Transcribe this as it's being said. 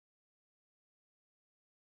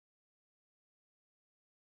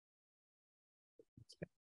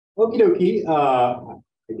Okie dokie. I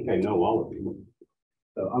think I know all of you.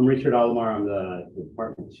 So I'm Richard Alomar. I'm the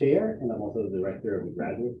department chair, and I'm also the director of the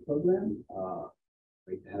graduate program.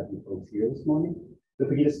 Great to have you folks here this morning. So if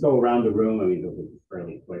we could just go around the room, I mean, it'll be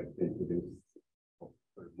fairly quick to introduce.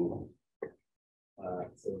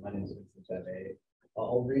 So my name is Vincent Jave.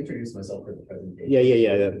 I'll reintroduce myself for the presentation.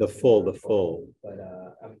 Yeah. The full. But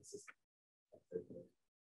I'm assistant.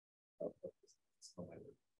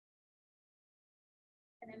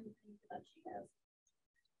 And then about you guys.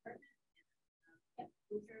 Yeah,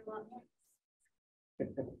 those are a lot more.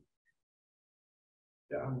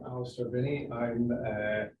 Yeah, I'm Alistair Binney. I'm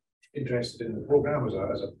interested in the program as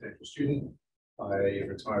a potential student. I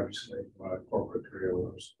retired recently from my corporate career where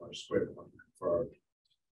I was quite looking for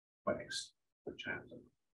my next chance.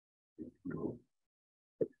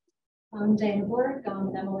 I'm Diana Borg. I'm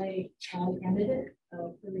an MLA candidate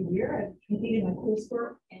for the year. I've completed my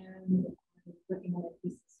coursework and I'm working on a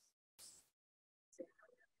thesis.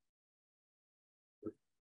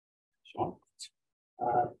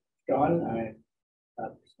 John, I'm a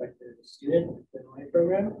prospective student in my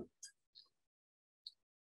program.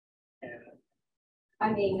 And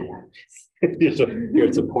I'm Amy.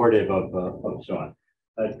 You're supportive of Sean.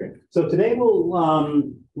 That's great. So today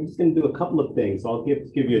we're just going to do a couple of things. I'll give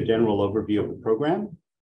you a general overview of the program,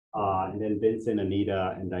 and then Vincent,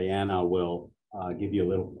 Anita, and Diana will give you a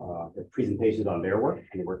little presentations on their work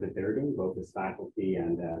and the work that they're doing, both as faculty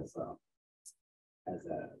and as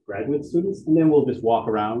graduate students. And then we'll just walk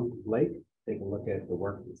around the lake, take a look at the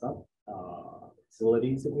work that's up,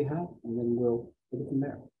 facilities that we have, and then we'll take it from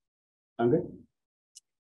there. Sound good?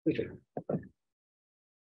 Okay.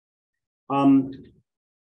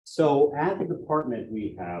 So at the department,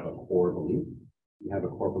 we have a core belief. We have a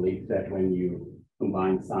core belief that when you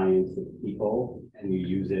combine science with people and you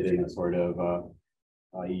use it in a sort of,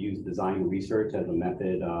 you use design research as a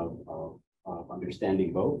method of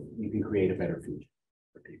understanding both, you can create a better future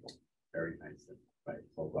for people. Very nice, right?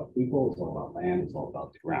 It's all about people, it's all about land, it's all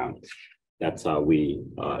about the ground. That's how we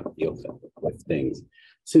deal with things.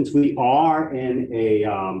 Since we are in a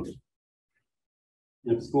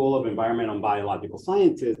School of Environmental and Biological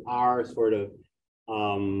Sciences, our sort of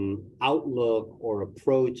outlook or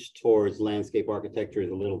approach towards landscape architecture is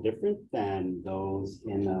a little different than those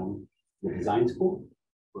in the design school.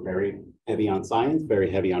 We're very heavy on science, very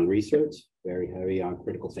heavy on research, very heavy on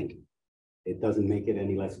critical thinking. It doesn't make it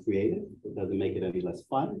any less creative. It doesn't make it any less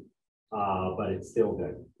fun, but it's still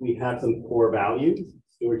good. We have some core values: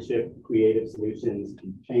 stewardship, creative solutions,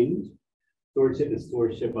 and change. Stewardship is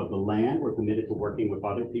stewardship of the land. We're committed to working with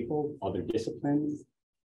other people, other disciplines,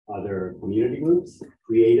 other community groups.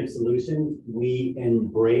 Creative solutions, we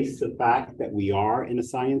embrace the fact that we are in a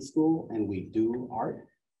science school and we do art,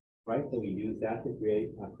 right? So we use that to create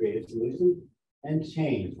a creative solution. And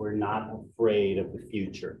change, we're not afraid of the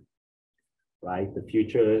future, right? The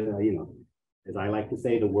future, as I like to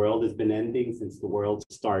say, the world has been ending since the world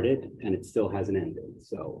started and it still hasn't ended.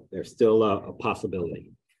 So there's still a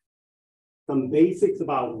possibility. Some basics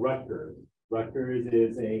about Rutgers. Rutgers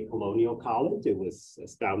is a colonial college. It was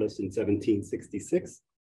established in 1766.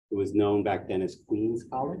 It was known back then as Queen's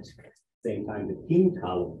College. Same time that King's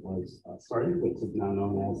College was started, which is now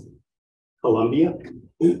known as Columbia.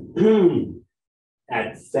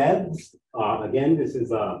 At SEBS, again, this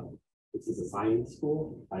is a science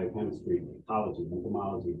school: biochemistry, ecology,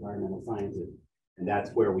 entomology, environmental sciences, and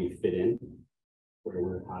that's where we fit in, where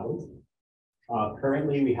we're housed.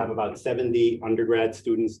 Currently, we have about 70 undergrad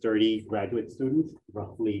students, 30 graduate students,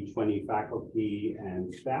 roughly 20 faculty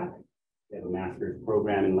and staff. We have a master's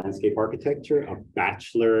program in landscape architecture, a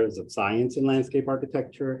bachelor's of science in landscape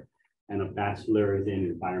architecture, and a bachelor's in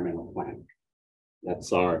environmental planning.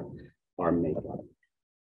 That's our makeup.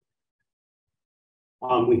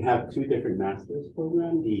 We have two different master's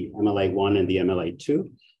programs, the MLA 1 and the MLA 2.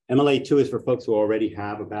 MLA 2 is for folks who already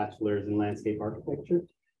have a bachelor's in landscape architecture.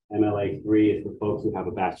 MLA 3 is for folks who have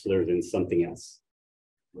a bachelor's in something else,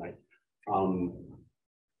 right?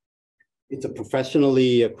 It's a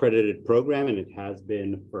professionally accredited program, and it has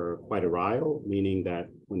been for quite a while, meaning that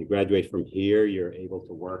when you graduate from here, you're able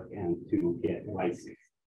to work and to get licensed.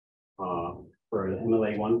 For the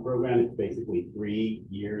MLA 1 program, it's basically 3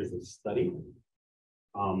 years of study.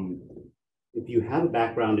 If you have a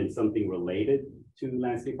background in something related to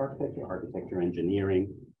landscape architecture,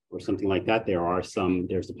 engineering, or something like that,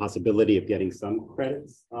 there's a possibility of getting some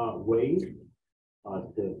credits waived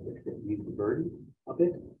to ease the burden of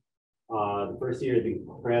it. The first year is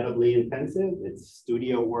incredibly intensive. It's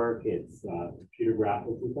studio work, it's computer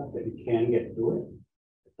graphics and stuff that you can get through it,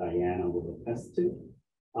 that Diana will attest to.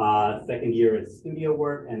 Second year is studio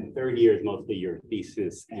work, and third year is mostly your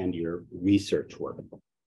thesis and your research work.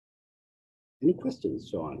 Any questions,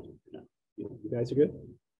 Sean? No. You guys are good?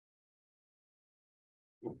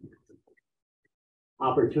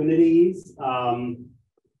 Opportunities.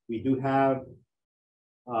 We do have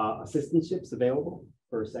assistantships available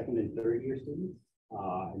for second and third year students.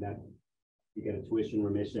 And that you get a tuition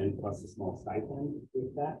remission plus a small stipend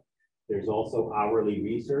with that. There's also hourly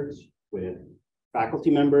research with faculty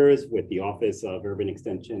members, with the Office of Urban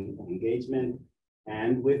Extension and Engagement,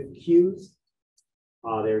 and with CUES.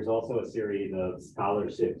 There's also a series of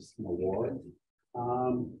scholarships and awards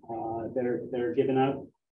that are given out.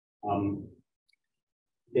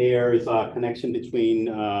 There's a connection between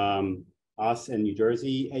us and New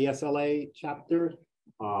Jersey ASLA chapter.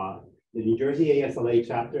 The New Jersey ASLA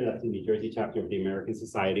chapter, that's the New Jersey chapter of the American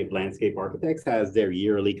Society of Landscape Architects, has their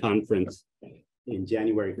yearly conference in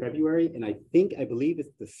January, February. And I believe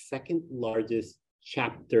it's the second largest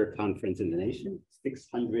chapter conference in the nation.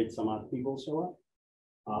 600 some odd people show up.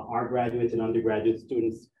 Our graduates and undergraduate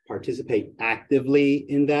students participate actively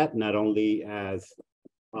in that, not only as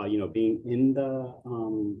being in the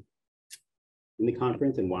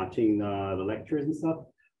conference and watching the lectures and stuff,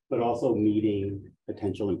 but also meeting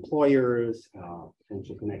potential employers,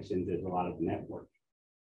 potential connections. There's a lot of network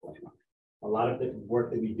going on. A lot of the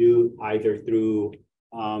work that we do either through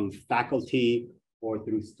faculty or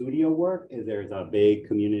through studio work is there's a big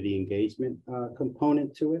community engagement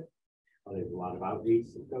component to it. There's a lot of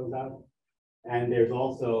outreach that goes out. And there's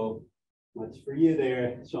also, much for you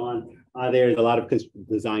there, Sean, there's a lot of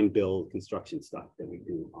design, build, construction stuff that we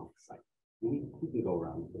do on site. We can go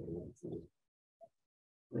around and take a look.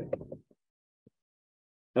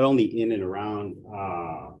 Not only in and around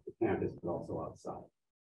the campus, but also outside.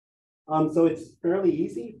 So it's fairly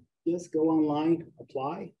easy. Just go online,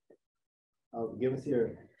 apply. Give us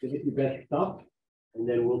your best stuff, and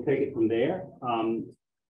then we'll take it from there.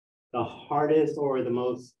 The hardest or the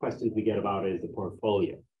most questions we get about is the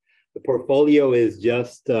portfolio. The portfolio is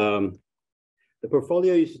just, the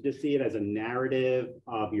portfolio, you should just see it as a narrative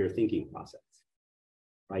of your thinking process,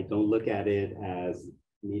 right? Don't look at it as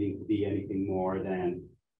needing to be anything more than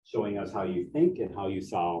showing us how you think and how you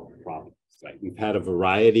solve problems, right? We've had a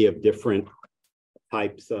variety of different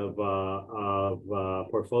types of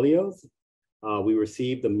portfolios. We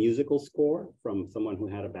received a musical score from someone who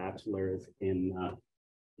had a bachelor's in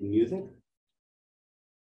music.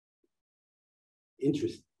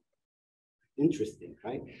 Interesting,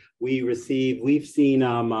 right? We've seen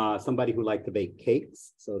somebody who liked to bake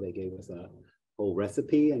cakes, so they gave us a whole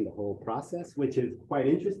recipe and the whole process, which is quite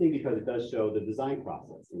interesting because it does show the design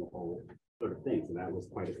process and the whole sort of thing. So that was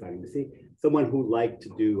quite exciting to see. Someone who liked to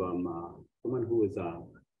do, someone who was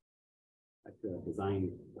like to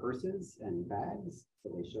design purses and bags, so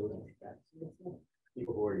they showed us that sort of stuff.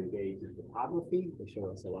 People who are engaged in photography, they show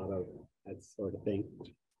us a lot of that sort of thing.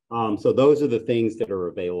 So those are the things that are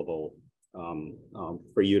available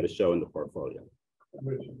for you to show in the portfolio.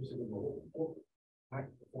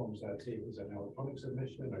 Forms that take is an electronic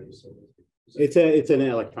submission, or it's an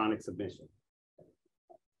electronic submission.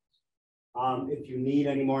 If you need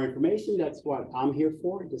any more information, that's what I'm here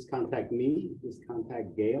for. Just contact me, just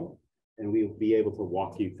contact Gail, and we'll be able to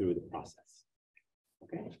walk you through the process.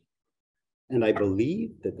 Okay. And I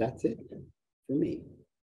believe that that's it for me.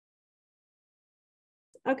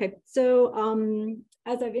 Okay, so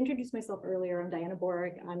as I've introduced myself earlier, I'm Diana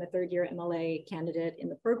Borick. I'm a third-year MLA candidate in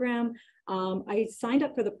the program. I signed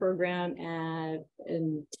up for the program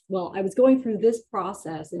well, I was going through this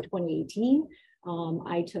process in 2018.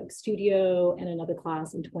 I took studio and another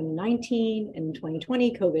class in 2019, and in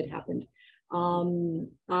 2020, COVID happened.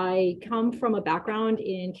 I come from a background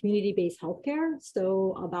in community-based healthcare.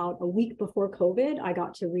 So about a week before COVID, I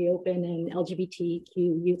got to reopen an LGBTQ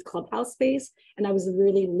youth clubhouse space, and I was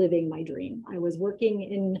really living my dream. I was working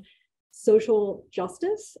in social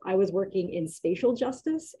justice, I was working in spatial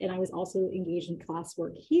justice, and I was also engaged in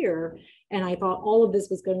classwork here. And I thought all of this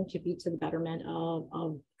was going to be to the betterment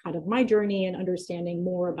of kind of my journey and understanding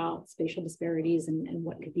more about spatial disparities and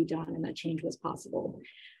what could be done, and that change was possible.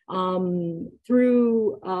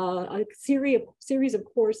 Through a series of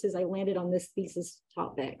courses, I landed on this thesis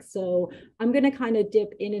topic. So I'm going to kind of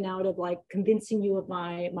dip in and out of like convincing you of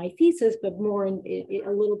my thesis, but more in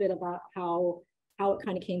a little bit about how it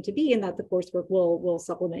kind of came to be, and that the coursework will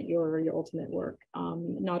supplement your ultimate work,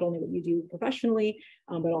 not only what you do professionally,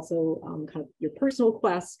 but also kind of your personal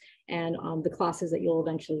quests and the classes that you'll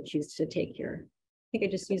eventually choose to take here. I think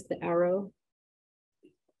I just used the arrow.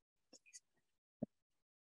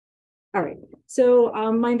 All right, So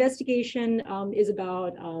my investigation is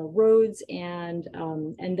about roads and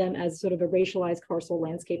them as sort of a racialized carceral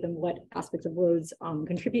landscape and what aspects of roads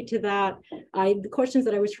contribute to that. The questions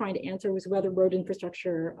that I was trying to answer was whether road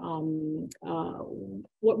infrastructure,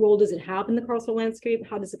 what role does it have in the carceral landscape?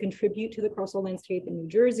 How does it contribute to the carceral landscape in New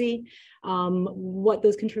Jersey? What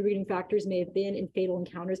those contributing factors may have been in fatal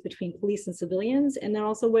encounters between police and civilians, and then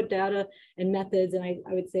also what data and methods, and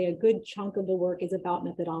I would say a good chunk of the work is about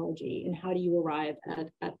methodology and how do you arrive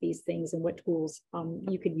at these things and what tools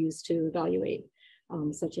you could use to evaluate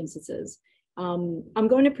such instances. I'm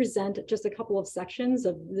going to present just a couple of sections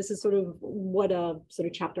of this is sort of what a sort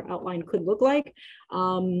of chapter outline could look like.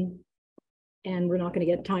 And we're not going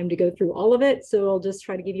to get time to go through all of it. So I'll just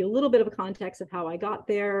try to give you a little bit of a context of how I got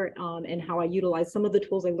there and how I utilized some of the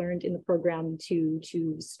tools I learned in the program to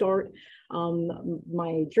start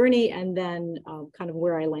my journey and then kind of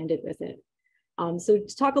where I landed with it. So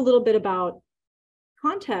to talk a little bit about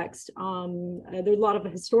context, there's a lot of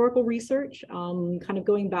historical research, kind of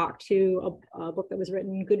going back to a book that was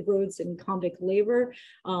written, Good Roads and Convict Labor,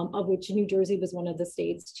 of which New Jersey was one of the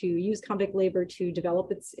states to use convict labor to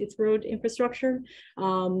develop its road infrastructure.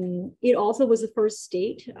 It also was the first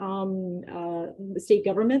state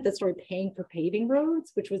government that started paying for paving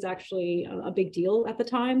roads, which was actually a big deal at the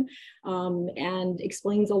time, and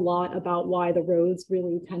explains a lot about why the roads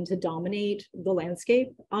really tend to dominate the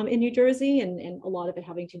landscape in New Jersey, and a lot of it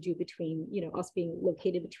having to do between, us being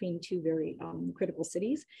located between two very critical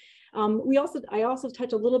cities. I also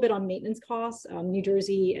touch a little bit on maintenance costs. New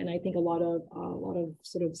Jersey, and I think a lot of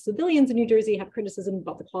sort of civilians in New Jersey have criticism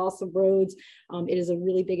about the cost of roads. It is a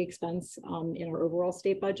really big expense in our overall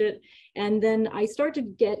state budget. And then I start to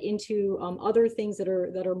get into other things that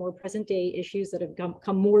are more present day issues that have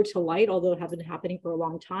come more to light, although have been happening for a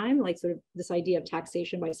long time, like sort of this idea of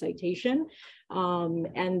taxation by citation,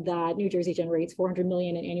 and that New Jersey generates 400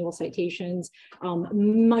 million in annual citations,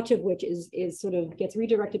 much of which is sort of gets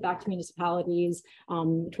redirected back to municipalities,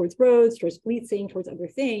 towards roads, towards policing, towards other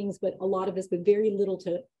things, but a lot of this with very little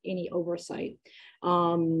to any oversight.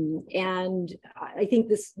 And I think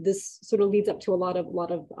this sort of leads up to a lot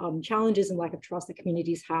of challenges and lack of trust that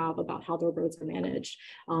communities have about how their roads are managed,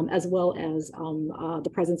 as well as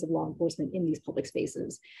the presence of law enforcement in these public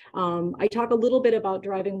spaces. I talk a little bit about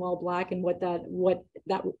driving while Black and what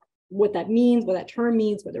that means, what that term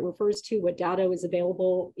means, what it refers to, what data is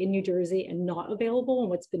available in New Jersey and not available, and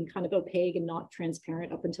what's been kind of opaque and not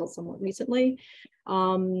transparent up until somewhat recently.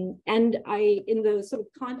 And in the sort of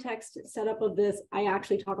context setup of this, I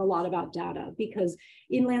actually talk a lot about data because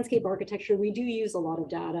in landscape architecture, we do use a lot of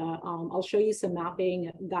data. I'll show you some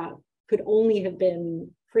mapping that could only have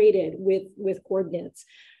been created with coordinates.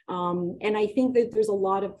 And I think that there's a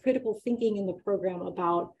lot of critical thinking in the program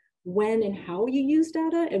about when and how you use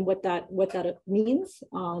data and what that means,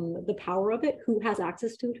 the power of it, who has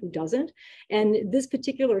access to it, who doesn't. And this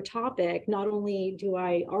particular topic, not only do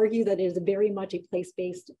I argue that it is very much a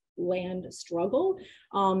place-based land struggle,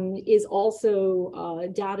 is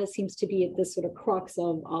also data seems to be at this sort of crux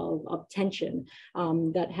of tension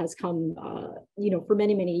that has come, for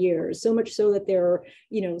many, many years. So much so that there are,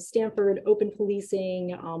 Stanford open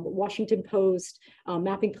policing, Washington Post,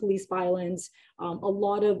 mapping police violence, a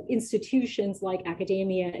lot of institutions like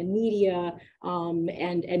academia and media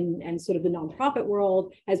and sort of the nonprofit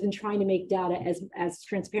world has been trying to make data as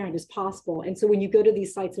transparent as possible. And so when you go to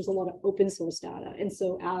these sites, there's a lot of open source data. And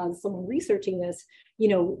so as someone researching this,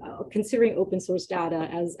 considering open source data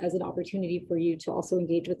as an opportunity for you to also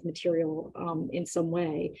engage with material in some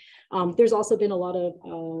way. There's also been a lot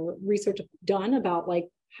of research done about like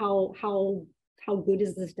how good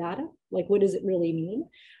is this data? Like, what does it really mean?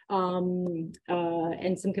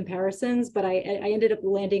 And some comparisons, but I ended up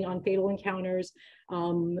landing on fatal encounters,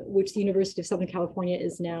 which the University of Southern California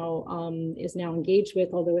is now engaged with.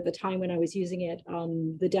 Although at the time when I was using it,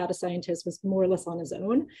 the data scientist was more or less on his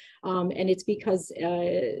own, and it's because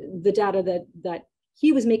the data that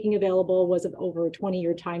he was making available was of over a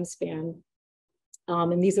 20-year time span.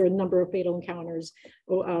 And these are a number of fatal encounters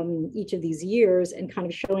each of these years, and kind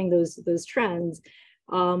of showing those trends.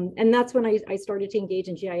 And that's when I started to engage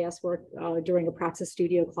in GIS work during a Praxis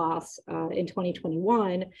Studio class in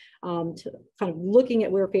 2021, to kind of looking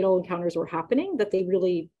at where fatal encounters were happening, that they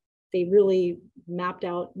really mapped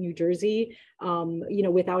out New Jersey,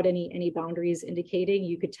 without any boundaries indicating.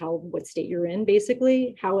 You could tell what state you're in,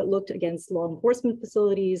 basically, how it looked against law enforcement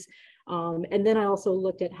facilities. And then I also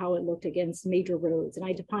looked at how it looked against major roads. And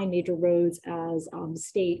I define major roads as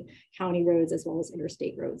state, county roads, as well as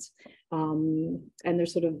interstate roads. And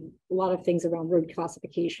there's sort of a lot of things around road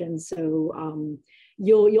classification. So,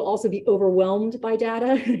 you'll also be overwhelmed by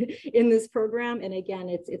data in this program. And again,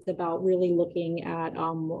 it's about really looking at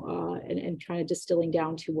and trying to distilling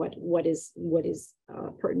down to what is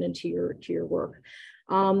pertinent to your work.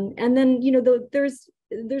 And then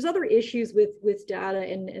there's other issues with data,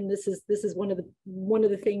 and this is one of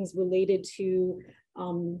the things related to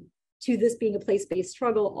this being a place-based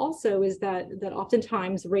struggle also, is that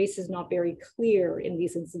oftentimes race is not very clear in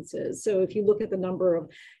these instances. So if you look at the number of,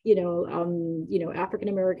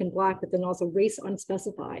 African-American, Black, but then also race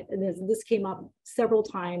unspecified, and this came up several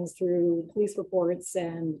times through police reports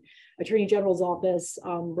and Attorney General's office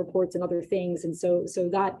reports and other things. And so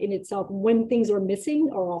that in itself, when things are missing,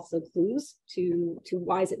 are also clues to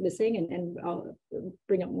why is it missing, and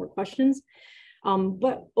bring up more questions.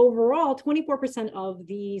 But overall, 24% of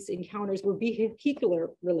these encounters were vehicular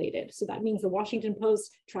related. So that means the Washington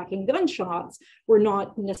Post tracking gunshots were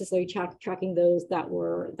not necessarily tracking those that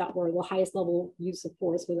were the highest level use of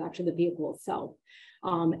force was actually the vehicle itself.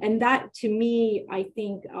 And that, to me, I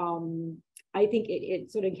think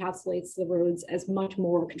it sort of encapsulates the roads as much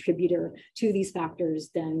more a contributor to these factors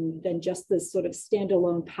than just this sort of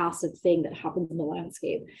standalone passive thing that happens in the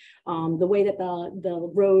landscape. The way that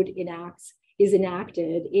the road is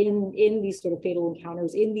enacted in these sort of fatal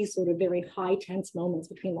encounters, in these sort of very high tense moments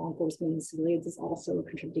between law enforcement and civilians, is also a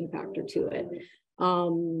contributing factor to it.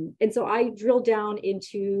 And so I drilled down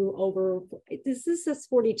into this says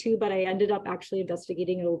 42, but I ended up actually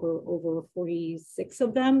investigating over 46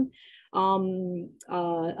 of them,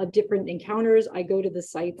 of different encounters. I go to the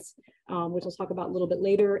sites, which I'll talk about a little bit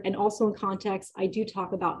later. And also in context, I do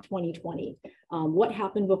talk about 2020. What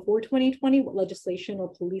happened before 2020, what legislation or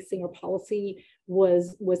policing or policy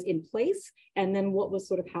was in place, and then what was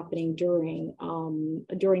sort of happening during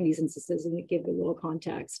these instances, and give a little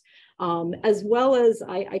context. As well as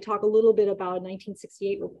I talk a little bit about a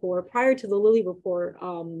 1968 report prior to the Lilly report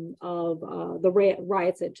of the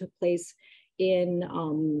riots that took place in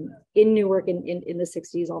Newark in the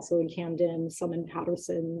 60s, also in Camden, some in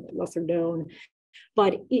Patterson, lesser known.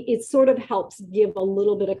 But it sort of helps give a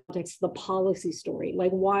little bit of context to the policy story,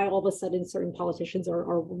 like why all of a sudden certain politicians are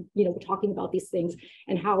talking about these things,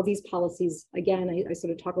 and how these policies, again, I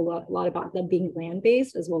sort of talk a lot about them being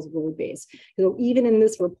land-based as well as road-based. So even in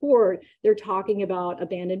this report, they're talking about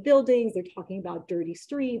abandoned buildings, they're talking about dirty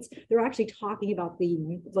streets, they're actually talking about the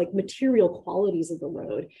material qualities of the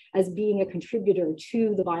road as being a contributor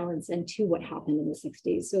to the violence and to what happened in the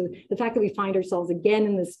 60s. So the fact that we find ourselves again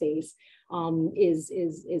in this space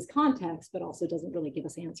is context, but also doesn't really give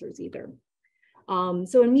us answers either.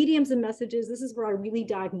 So in mediums and messages, this is where I really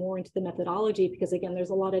dive more into the methodology, because again, there's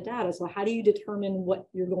a lot of data. So how do you determine what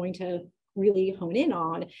you're going to really hone in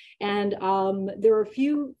on? And there are a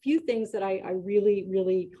few things that I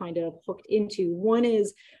really kind of hooked into. One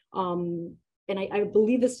is, and I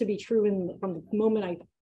believe this to be true from the moment I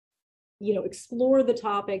explore the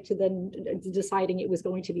topic to then deciding it was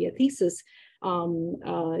going to be a thesis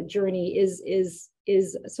journey,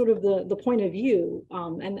 is sort of the point of view,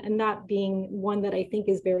 and that being one that I think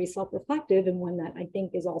is very self-reflective, and one that I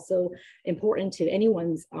think is also important to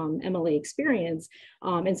anyone's MLA experience,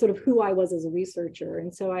 and sort of who I was as a researcher.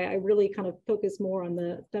 And so I really kind of focus more on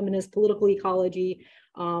the feminist political ecology.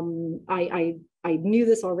 I knew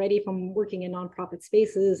this already from working in nonprofit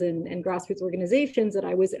spaces and grassroots organizations, that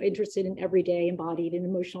I was interested in everyday embodied and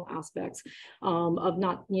emotional aspects of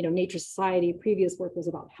not, nature, society. Previous work was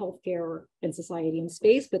about healthcare and society and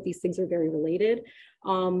space, but these things are very related.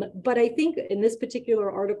 But I think in this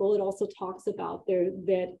particular article, it also talks about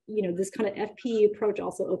that this kind of FPE approach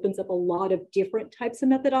also opens up a lot of different types of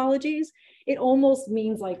methodologies. It almost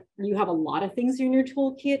means like you have a lot of things in your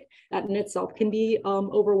toolkit. That in itself can be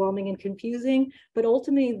overwhelming and confusing. But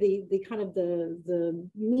ultimately, the kind of the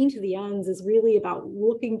mean to the ends is really about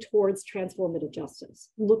looking towards transformative justice,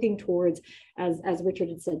 looking towards, as Richard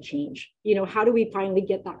had said, change. How do we finally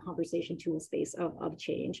get that conversation to a space of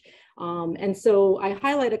change? And so I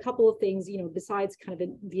highlight a couple of things, besides kind of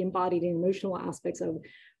the embodied and emotional aspects of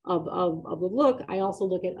the look. I also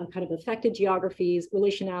look at a kind of affected geographies,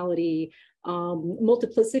 relationality,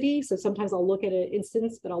 multiplicity. So sometimes I'll look at an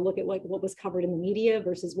instance, but I'll look at like what was covered in the media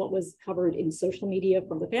versus what was covered in social media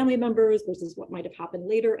from the family members versus what might have happened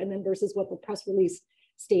later, and then versus what the press release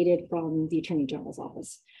stated from the Attorney General's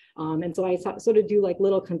office. And so I sort of do like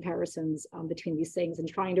little comparisons between these things and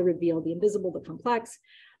trying to reveal the invisible, the complex.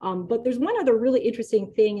 But there's one other really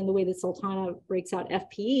interesting thing in the way that Sultana breaks out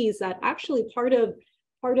FPEs, that actually part of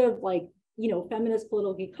like, feminist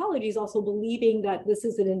political ecology is also believing that this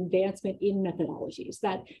is an advancement in methodologies,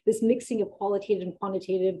 that this mixing of qualitative and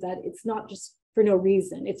quantitative, that it's not just for no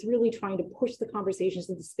reason. It's really trying to push the conversations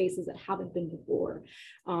into spaces that haven't been before.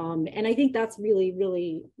 And I think that's really,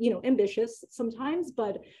 really, ambitious sometimes,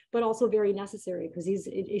 but also very necessary, because these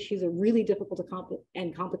issues are really difficult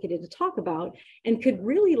and complicated to talk about, and could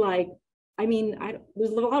really there's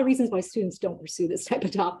a lot of reasons why students don't pursue this type of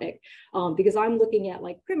topic, because I'm looking at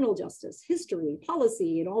like criminal justice, history,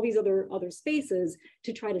 policy, and all these other spaces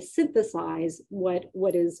to try to synthesize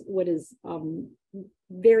what is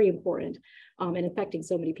very important and affecting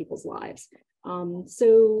so many people's lives.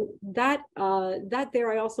 So that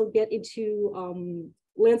there, I also get into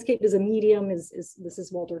landscape as a medium this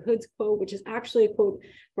is Walter Hood's quote, which is actually a quote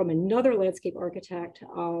from another landscape architect,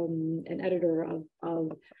 an editor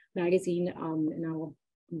of magazine, and now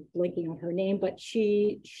I'm blanking on her name, but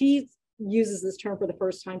she uses this term for the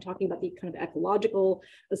first time, talking about the kind of ecological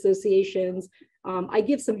associations. I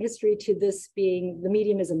give some history to this being the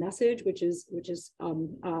medium as a message, which is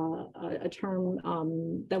a term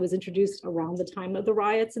that was introduced around the time of the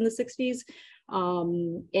riots in the 60s.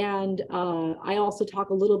 And I also talk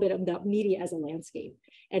a little bit about media as a landscape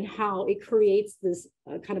and how it creates this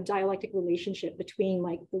kind of dialectic relationship between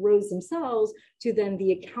like the roads themselves to then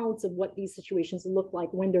the accounts of what these situations look like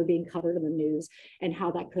when they're being covered in the news, and how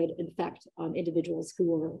that could affect individuals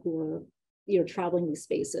who are traveling these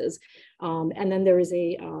spaces. And then there is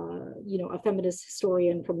a feminist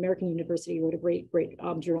historian from American University who wrote a great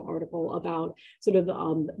journal article about sort of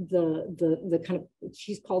the kind of,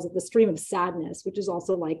 she calls it the stream of sadness, which is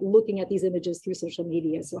also like looking at these images through social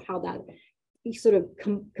media. So how that sort of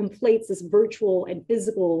conflates this virtual and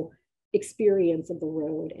physical experience of the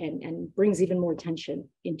road and brings even more tension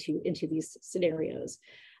into these scenarios.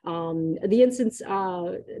 The incidents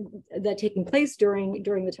that taking place during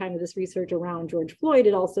the time of this research around George Floyd,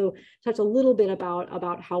 it also touched a little bit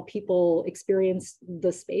about how people experience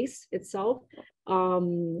the space itself,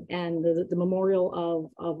 and the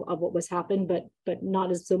memorial of what was happened, but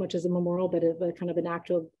not as so much as a memorial, but a kind of an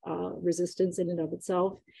act of resistance in and of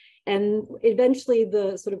itself. And eventually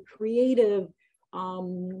the sort of creative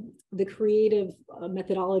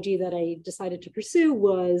methodology that I decided to pursue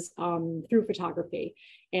was through photography.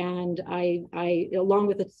 And I along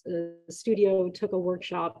with the studio, took a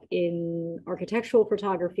workshop in architectural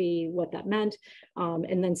photography, what that meant,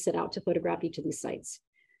 and then set out to photograph each of these sites.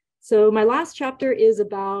 So my last chapter is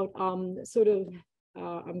about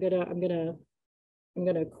I'm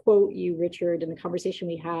gonna quote you, Richard, in the conversation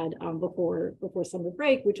we had before summer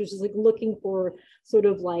break, which was just like looking for sort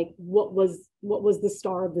of like what was the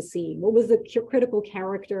star of the scene, what was the critical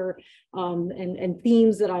character, and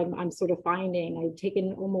themes that I'm sort of finding. I've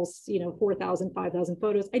taken almost 4,000, 5,000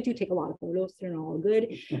 photos. I do take a lot of photos; they're not all good.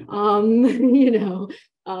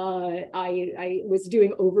 I was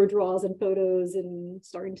doing overdraws and photos and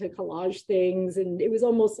starting to collage things, and it was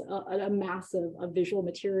almost a massive visual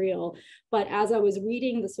material. But as I was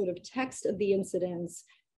reading the sort of text of the incidents,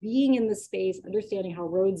 being in the space, understanding how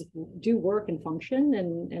roads do work and function,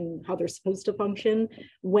 and how they're supposed to function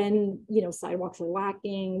when sidewalks are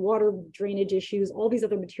lacking, water drainage issues, all these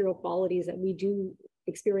other material qualities that we do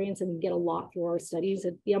experience and get a lot through our studies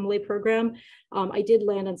at the MLA program. I did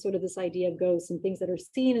land on sort of this idea of ghosts and things that are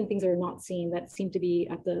seen and things that are not seen that seem to be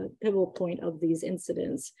at the pivotal point of these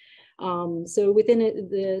incidents. So within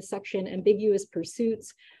the section ambiguous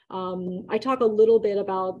pursuits, I talk a little bit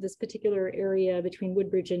about this particular area between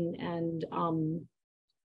Woodbridge and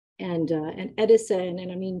Edison.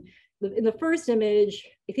 And I mean, in the first image,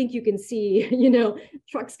 I think you can see,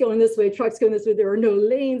 trucks going this way, trucks going this way. There are no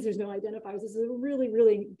lanes, there's no identifiers. This is a really,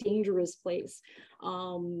 really dangerous place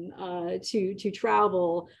to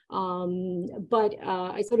travel. But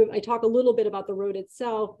I talk a little bit about the road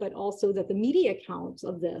itself, but also that the media accounts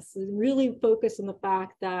of this is really focused on the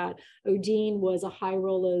fact that Odin was a High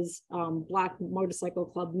Rollers Black Motorcycle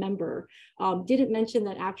Club member. Didn't mention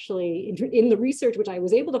that actually in the research, which I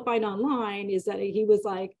was able to find online, is that he was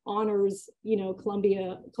like honors,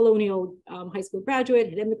 colonial high school graduate,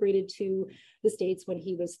 had immigrated to the States when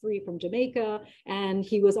he was 3 from Jamaica, and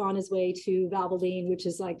he was on his way to Valvoline, which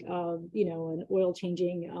is like, an oil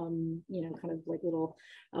changing, kind of like little,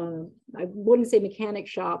 I wouldn't say mechanic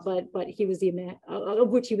shop, but he was of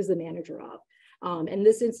which he was the manager of. And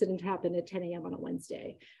this incident happened at 10 a.m. on a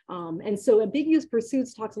Wednesday. And so ambiguous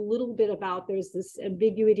pursuits talks a little bit about there's this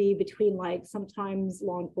ambiguity between like sometimes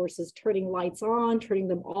law enforcement turning lights on, turning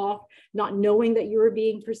them off, not knowing that you were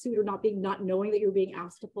being pursued or not knowing that you're being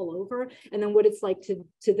asked to pull over. And then what it's like to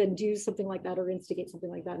then do something like that or instigate something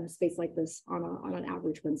like that in a space like this on an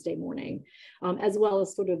average Wednesday morning, as well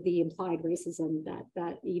as sort of the implied racism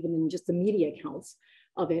that even in just the media accounts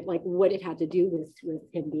of it, like what it had to do with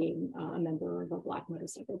him being a member of a Black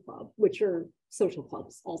motorcycle club, which are social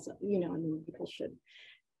clubs also, I mean, people should,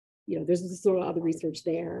 there's sort of other research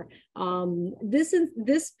there. This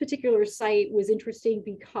particular site was interesting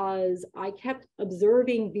because I kept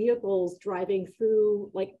observing vehicles driving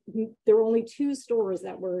through, like there were only 2 stores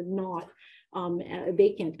that were not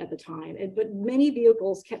vacant at the time, but many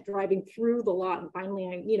vehicles kept driving through the lot, and finally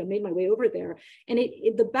I made my way over there, and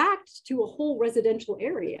the backed to a whole residential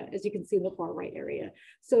area, as you can see in the far right area.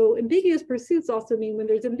 So ambiguous pursuits also mean when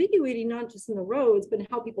there's ambiguity not just in the roads but in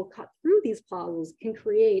how people cut through these plazas can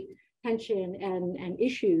create tension and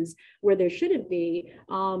issues where there shouldn't be,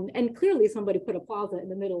 and clearly somebody put a plaza in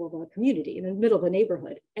the middle of a community, in the middle of a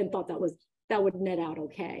neighborhood, and thought that would net out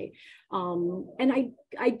okay. And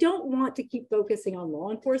I don't want to keep focusing on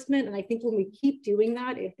law enforcement. And I think when we keep doing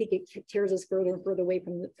that, I think it tears us further and further away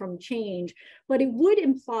from change. But it would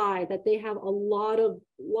imply that they have a lot of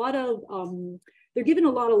they're given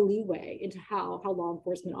a lot of leeway into how law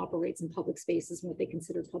enforcement operates in public spaces and what they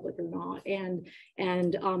consider public or not. And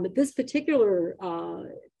this particular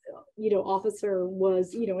officer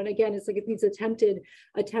was, and again, it's like these attempted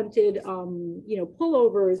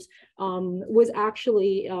pullovers, was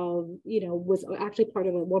actually part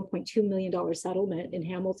of a $1.2 million settlement in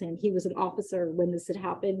Hamilton. He was an officer when this had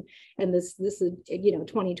happened, and this is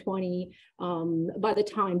 2020. By the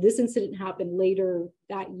time this incident happened later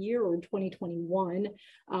that year, or in 2021,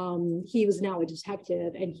 he was now a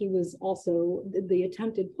detective, and he was also, the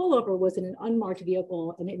attempted pullover was in an unmarked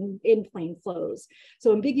vehicle and in plain clothes.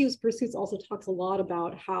 So ambiguous pursuits also talks a lot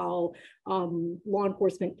about how law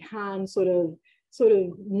enforcement can sort of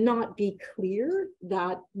not be clear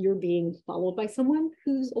that you're being followed by someone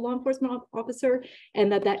who's a law enforcement officer,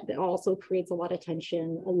 and that also creates a lot of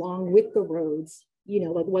tension along with the roads.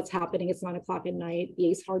 Like what's happening, it's 9 o'clock at night,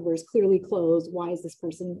 the Ace Hardware is clearly closed. Why is this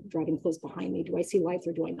person driving close behind me? Do I see lights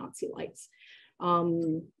or do I not see lights?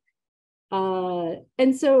 And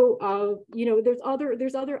so,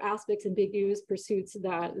 there's other aspects in ambiguous pursuits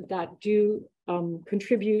that do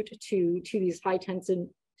contribute to these high tense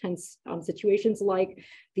situations, like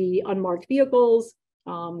the unmarked vehicles,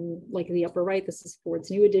 like in the upper right. This is Ford's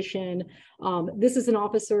new edition. This is an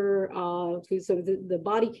officer who, so the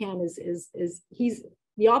body cam is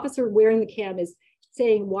the officer wearing the cam is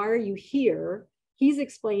saying, "Why are you here?" He's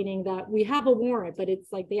explaining that we have a warrant, but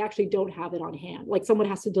it's like they actually don't have it on hand. Like someone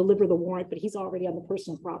has to deliver the warrant, but he's already on the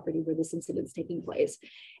personal property where this incident's taking place.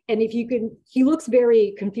 And he looks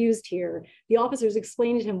very confused here. The officer's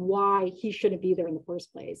explaining to him why he shouldn't be there in the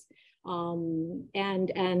first place.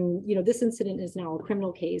 This incident is now a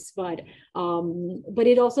criminal case, but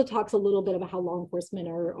it also talks a little bit about how law enforcement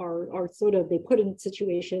are sort of, they put in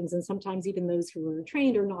situations, and sometimes even those who are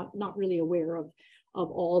trained are not really aware of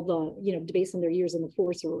all the, based on their years in the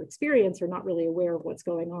force or experience, are not really aware of what's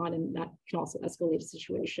going on, and that can also escalate a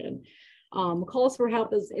situation. Calls for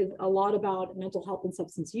help is a lot about mental health and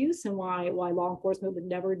substance use, and why law enforcement would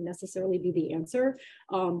never necessarily be the answer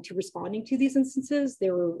to responding to these instances.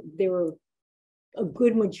 There were a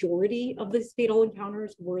good majority of these fatal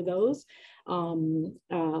encounters were those, and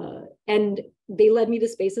they led me to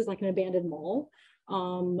spaces like an abandoned mall,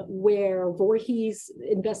 where Voorhees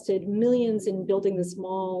invested millions in building this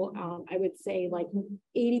mall. I would say like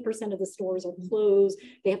 80% of the stores are closed.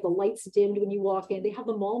 They have the lights dimmed when you walk in. They have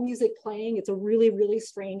the mall music playing. It's a really, really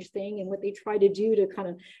strange thing. And what they try to do to kind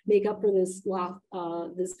of make up for this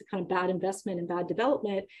this kind of bad investment and bad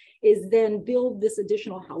development is then build this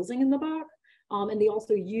additional housing in the back. And they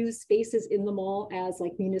also use spaces in the mall as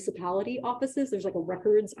like municipality offices. There's like a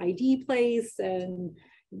records ID place, and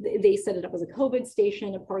they set it up as a COVID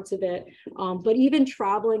station and parts of it. But even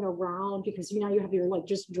traveling around, because you have your like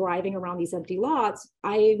just driving around these empty lots.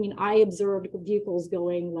 I observed vehicles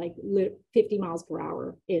going like 50 miles per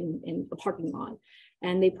hour in a parking lot.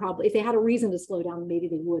 And they probably, if they had a reason to slow down, maybe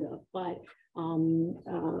they would have. But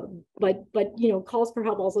calls for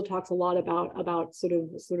help also talks a lot about sort of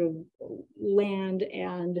land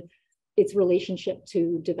and its relationship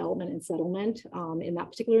to development and settlement. In that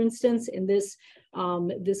particular instance, in this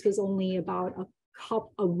was only about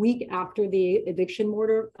a week after the eviction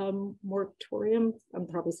moratorium, I'm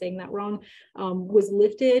probably saying that wrong, was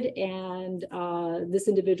lifted, and this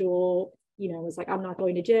individual, was like, I'm not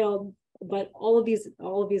going to jail. But all of these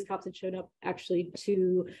cops had shown up actually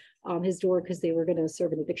to his door because they were going to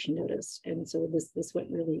serve an eviction notice, and so this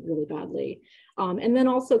went really, really badly. And then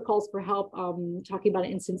also calls for help, talking about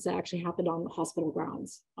an instance that actually happened on hospital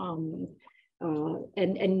grounds, and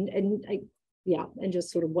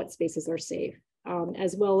just sort of what spaces are safe,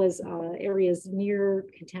 as well as areas near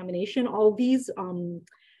contamination. All of these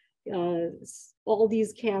all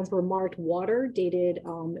these cans were marked water, dated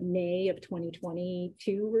May of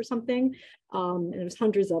 2022 or something. And there's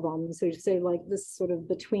hundreds of them. So you say like this sort of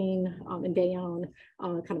between in Bayonne,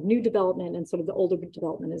 kind of new development and sort of the older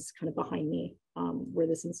development is kind of behind me, where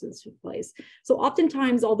this instance took place. So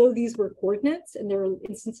oftentimes, although these were coordinates and there are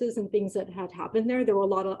instances and things that had happened there, there were a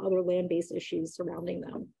lot of other land-based issues surrounding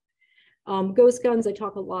them. Ghost guns, I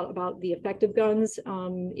talk a lot about the effective guns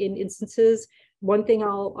in instances. One thing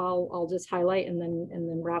I'll just highlight and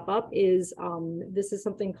then wrap up is this is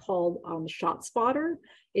something called Shot Spotter.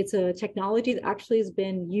 It's a technology that actually has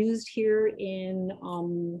been used here in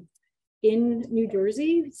New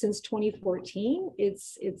Jersey since 2014.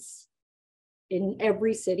 It's in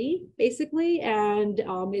every city, basically. And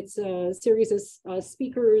it's a series of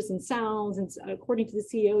speakers and sounds. And according to the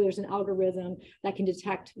CEO, there's an algorithm that can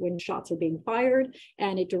detect when shots are being fired,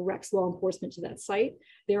 and it directs law enforcement to that site.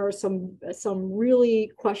 There are some really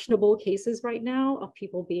questionable cases right now of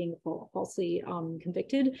people being falsely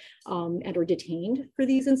convicted and or detained for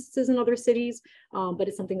these instances in other cities. But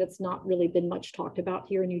it's something that's not really been much talked about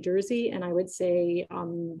here in New Jersey. And I would say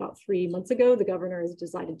about 3 months ago, the governor has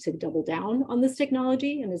decided to double down on this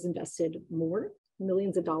technology and has invested more,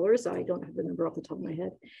 millions of dollars. I don't have the number off the top of my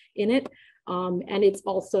head in it. And it's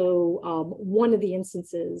also one of the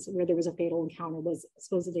instances where there was a fatal encounter was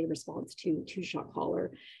supposedly a response to shot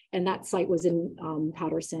caller. And that site was in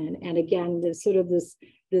Patterson. And again, there's sort of this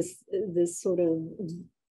sort of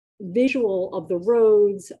visual of the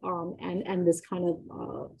roads and this kind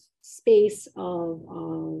of space of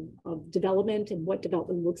development and what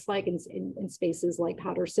development looks like in spaces like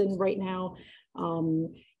Patterson right now.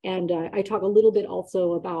 And I talk a little bit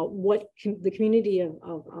also about what the community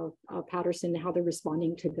of Patterson, how they're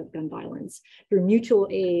responding to gun violence through mutual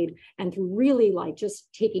aid and through really like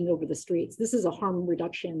just taking over the streets. This is a harm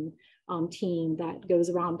reduction team that goes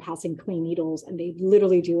around passing clean needles, and they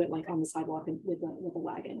literally do it like on the sidewalk with a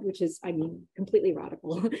wagon, which is, I mean, completely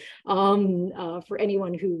radical for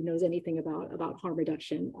anyone who knows anything about harm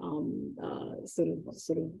reduction sort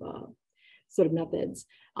of methods.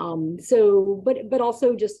 But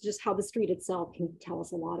also just how the street itself can tell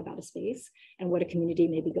us a lot about a space and what a community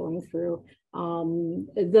may be going through.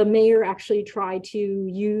 The mayor actually tried to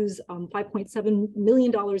use $5.7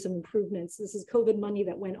 million of improvements. This is COVID money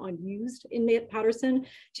that went unused in Patterson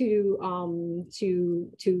to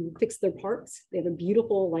fix their parks. They have a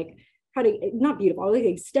beautiful, like, not beautiful, like an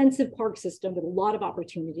extensive park system with a lot of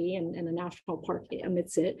opportunity, and the national park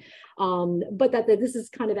amidst it. But that this is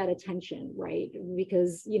kind of at attention, right?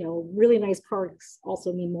 Because, you know, really nice parks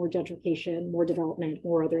also mean more gentrification, more development,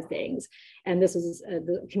 more other things. And this is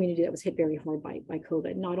the community that was hit very hard by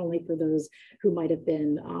COVID, not only for those who might have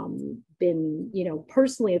been, you know,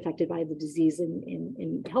 personally affected by the disease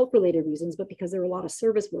in health-related reasons, but because there were a lot of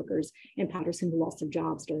service workers in Patterson who lost their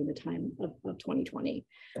jobs during the time of 2020.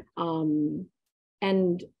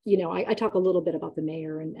 And, you know, I talk a little bit about the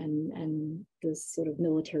mayor and this sort of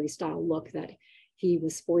military style look that he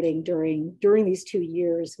was sporting during these 2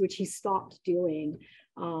 years, which he stopped doing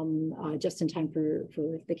just in time for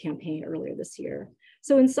the campaign earlier this year.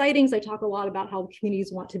 So in sightings, I talk a lot about how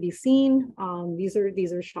communities want to be seen. These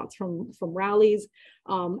are shots from rallies.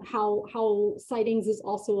 How sightings is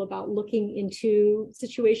also about looking into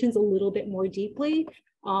situations a little bit more deeply.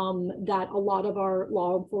 That a lot of our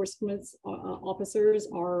law enforcement officers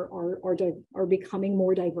are becoming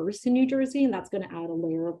more diverse in New Jersey, and that's going to add a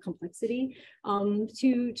layer of complexity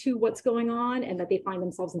to what's going on, and that they find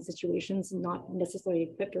themselves in situations not necessarily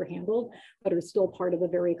equipped or handled, but are still part of a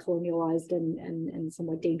very colonialized and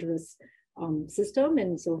somewhat dangerous system.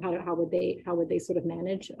 And so how would they sort of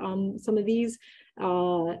manage some of these?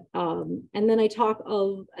 And then I talk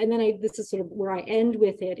of, and then this is sort of where I end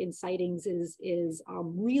with it in sightings is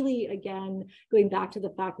really, again, going back to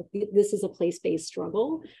the fact that this is a place-based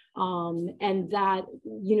struggle, and that,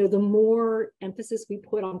 you know, the more emphasis we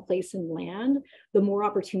put on place and land, the more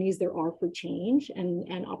opportunities there are for change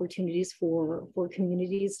and opportunities for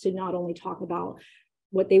communities to not only talk about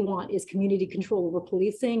what they want is community control over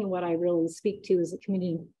policing, and what I really speak to is a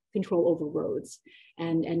community control over roads,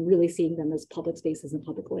 and really seeing them as public spaces and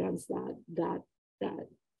public lands that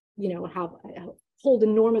you know hold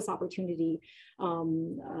enormous opportunity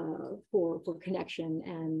for connection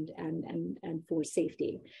and for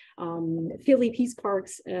safety. Philly Peace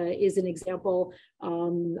Parks is an example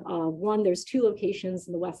of one. There's 2 locations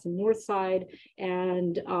in the west and north side,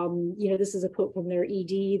 and you know, this is a quote from their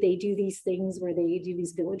ED. They do these things where they do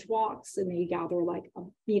these village walks, and they gather like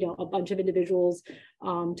a bunch of individuals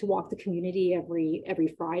to walk the community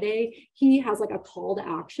every Friday. He has like a call to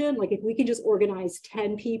action, like if we can just organize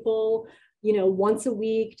 10 people once a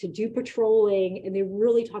week to do patrolling, and they're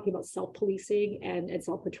really talking about self-policing and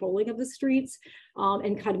self-patrolling of the streets,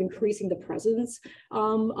 and kind of increasing the presence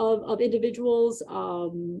of individuals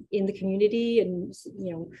in the community. And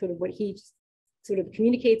sort of what he sort of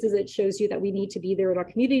communicates is it shows you that we need to be there in our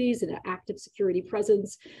communities and an active security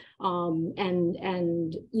presence. I mean,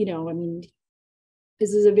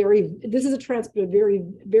 this is a very,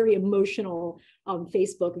 very emotional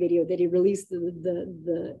Facebook video that he released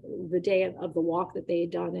the day of the walk that they had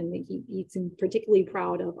done, and he seemed particularly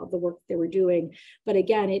proud of the work they were doing. But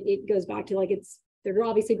again, it goes back to they're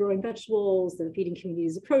obviously growing vegetables, they're feeding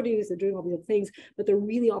communities of produce, they're doing all these other things, but they're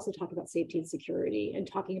really also talking about safety and security and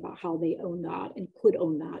talking about how they own that and could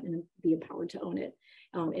own that and be empowered to own it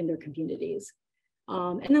in their communities.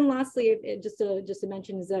 And then lastly, just to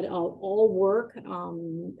mention is that all work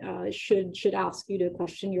should ask you to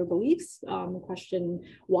question your beliefs, question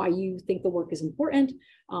why you think the work is important,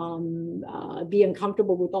 be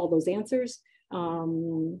uncomfortable with all those answers.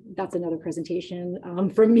 That's another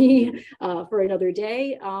presentation from me for another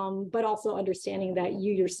day, but also understanding that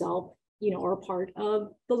you yourself, are part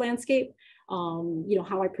of the landscape.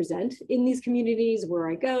 How I present in these communities, where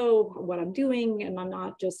I go, what I'm doing, and I'm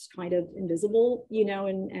not just kind of invisible,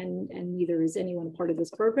 and neither is anyone a part of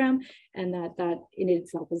this program. And that in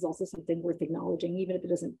itself is also something worth acknowledging, even if it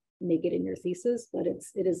doesn't make it in your thesis, but it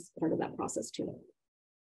is part of that process too.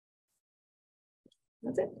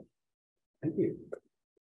 That's it. Thank you.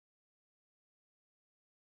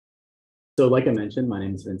 So like I mentioned, my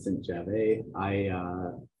name is Vincent Jave. I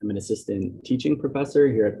am an assistant teaching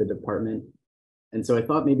professor here at the department. And so I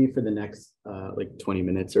thought maybe for the next 20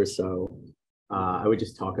 minutes or so, I would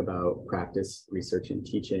just talk about practice, research, and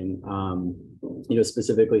teaching.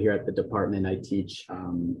 Specifically here at the department, I teach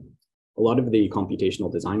a lot of the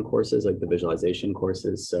computational design courses, like the visualization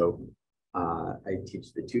courses. So I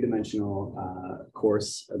teach the two-dimensional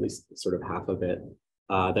course, at least sort of half of it,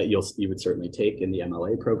 that you would certainly take in the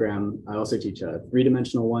MLA program. I also teach a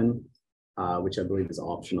three-dimensional one, which I believe is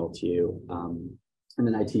optional to you. And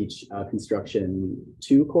then I teach a Construction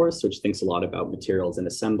 2 course, which thinks a lot about materials and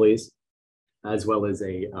assemblies, as well as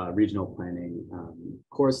a regional planning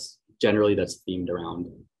course, generally that's themed around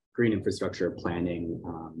green infrastructure planning,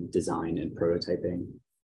 design, and prototyping.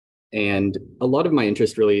 And a lot of my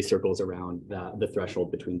interest really circles around the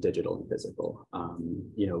threshold between digital and physical.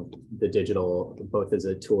 The digital, both as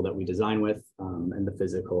a tool that we design with, and the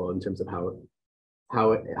physical in terms of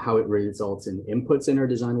how it results in inputs in our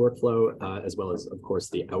design workflow, as well as, of course,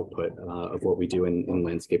 the output of what we do in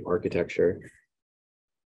landscape architecture.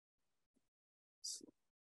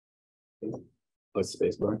 Oh,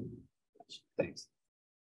 spacebar. Thanks.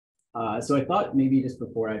 So I thought maybe just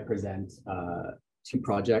before I present two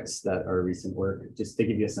projects that are recent work, just to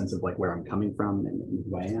give you a sense of where I'm coming from and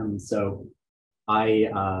who I am. So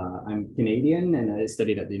I'm Canadian, and I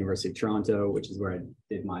studied at the University of Toronto, which is where I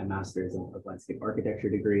did my master's of landscape architecture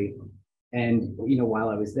degree. And while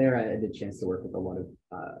I was there, I had a chance to work with a lot of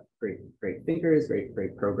great thinkers,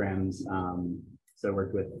 great programs. So I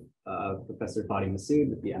worked with Professor Fadi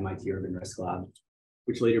Massoud with the MIT Urban Risk Lab,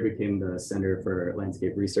 which later became the Center for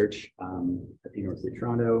Landscape Research at the University of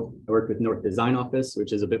Toronto. I worked with North Design Office,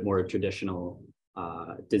 which is a bit more traditional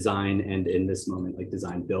design, and in this moment,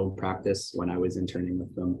 design build practice when I was interning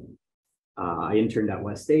with them. I interned at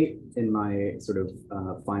West State in my sort of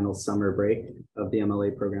final summer break of the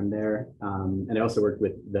MLA program there. And I also worked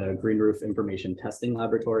with the Green Roof Information Testing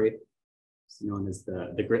Laboratory, known as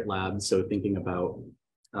the GRIT Lab. So thinking about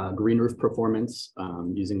green roof performance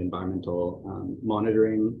using environmental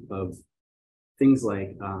monitoring of things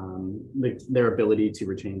like their ability to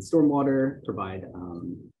retain stormwater, provide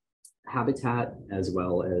habitat, as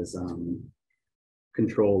well as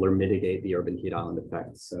control or mitigate the urban heat island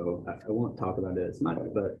effect. So I won't talk about it as much,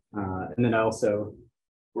 but and then I also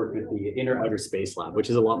worked with the Inner Outer Space Lab, which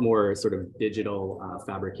is a lot more sort of digital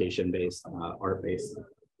fabrication-based, art-based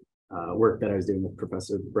work that I was doing with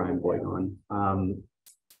Professor Brian Boyd on.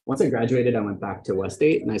 Once I graduated, I went back to West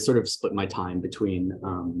State, and I sort of split my time between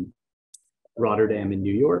Rotterdam and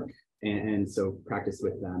New York, and so practiced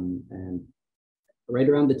with them. And right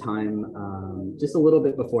around the time, just a little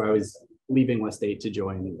bit before I was leaving West State to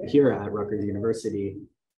join here at Rutgers University,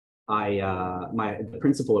 the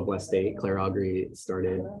principal of West State, Claire Augrey,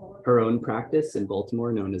 started her own practice in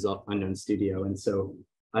Baltimore known as Unknown Studio. And so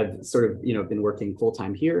I've sort of, been working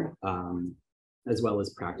full-time here, as well as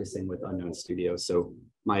practicing with Unknown Studio. So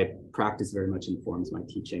my practice very much informs my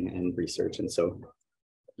teaching and research. And so,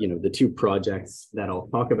 the two projects that I'll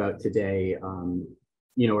talk about today,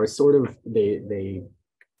 are sort of, they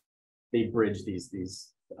bridge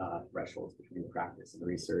these thresholds between practice and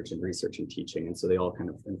research and teaching. And so they all kind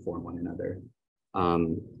of inform one another.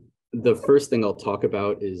 The first thing I'll talk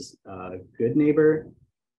about is Good Neighbor.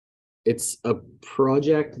 It's a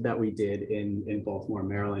project that we did in Baltimore,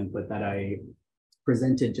 Maryland, but that I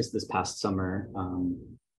presented just this past summer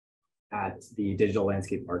at the Digital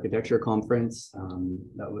Landscape Architecture Conference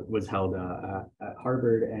that was held at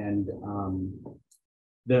Harvard. And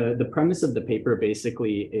the premise of the paper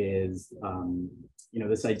basically is,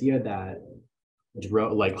 this idea that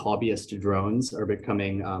hobbyist drones are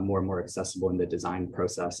becoming more and more accessible in the design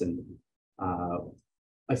process. And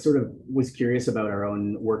I sort of was curious about our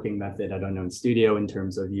own working method at Unknown Studio in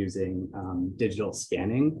terms of using digital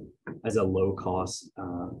scanning as a low-cost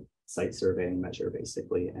site surveying measure,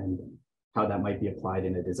 basically, and how that might be applied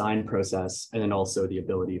in a design process, and then also the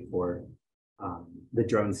ability for the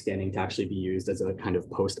drone scanning to actually be used as a kind of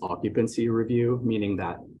post-occupancy review, meaning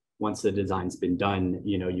that once the design's been done,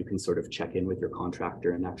 you can sort of check in with your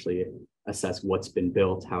contractor and actually assess what's been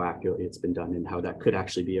built, how accurately it's been done, and how that could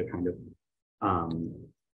actually be a kind of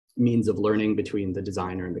means of learning between the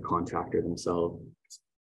designer and the contractor themselves.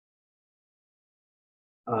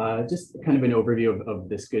 Just kind of an overview of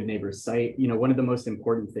this Good Neighbor site. One of the most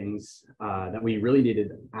important things that we really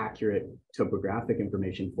needed accurate topographic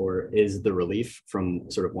information for is the relief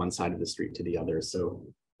from sort of one side of the street to the other. So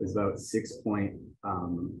it was about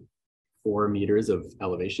 6.4 meters of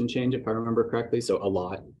elevation change, if I remember correctly. So a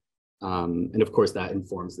lot. And of course, that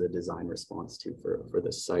informs the design response too for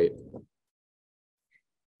this site.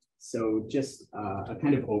 So just a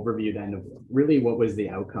kind of overview then of really what was the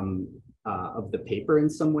outcome of the paper in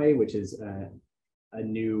some way, which is a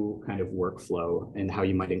new kind of workflow and how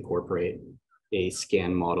you might incorporate a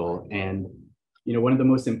scan model. And one of the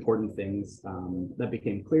most important things that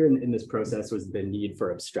became clear in this process was the need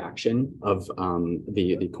for abstraction of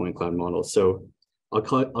the point cloud model. So I'll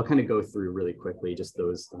kind of go through really quickly just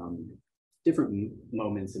those different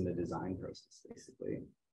moments in the design process, basically.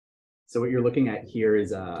 So what you're looking at here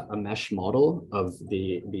is a mesh model of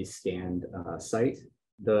the scanned site.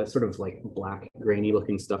 The sort of like black grainy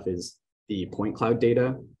looking stuff is the point cloud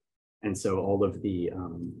data. And so all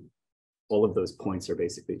of those points are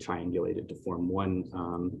basically triangulated to form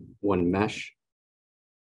one mesh.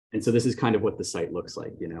 And so this is kind of what the site looks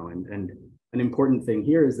like, and an important thing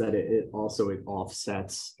here is that it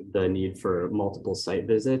offsets the need for multiple site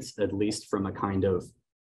visits, at least from a kind of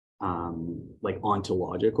like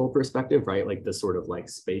ontological perspective, right? Like the sort of like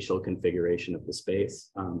spatial configuration of the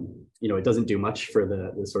space. It doesn't do much for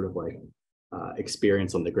the sort of like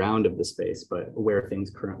experience on the ground of the space, but where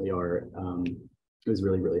things currently are is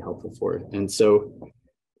really, really helpful for it. And so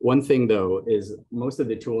one thing though is most of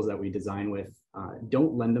the tools that we design with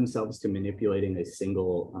don't lend themselves to manipulating a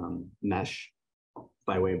single mesh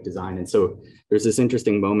by way of design. And so there's this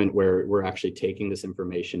interesting moment where we're actually taking this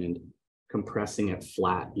information and compressing it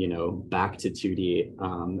flat, back to 2D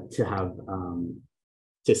to have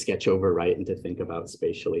to sketch over, right, and to think about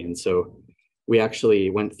spatially. And so we actually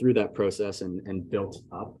went through that process and built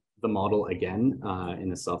up the model again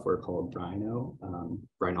in a software called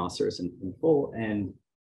Rhinoceros in full. And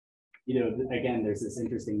again, there's this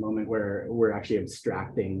interesting moment where we're actually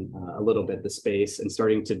abstracting a little bit the space and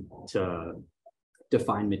starting to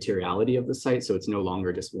define materiality of the site. So it's no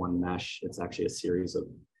longer just one mesh; it's actually a series of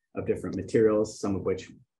different materials, some of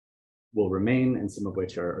which will remain and some of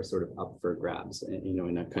which are sort of up for grabs,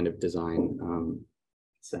 in a kind of design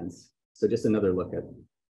sense. So just another look at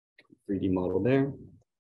 3D model there.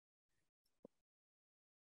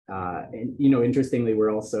 And interestingly,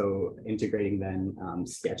 we're also integrating then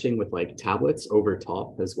sketching with like tablets over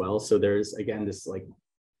top as well. So there's, again, this like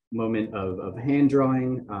moment of hand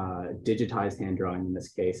drawing, digitized hand drawing in this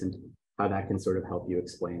case, and how that can sort of help you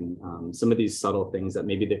explain some of these subtle things that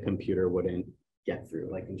maybe the computer wouldn't get through,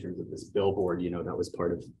 like in terms of this billboard, that was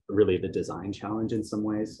part of really the design challenge in some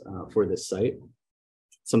ways for this site,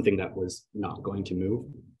 something that was not going to move.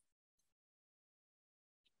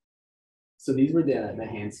 So these were the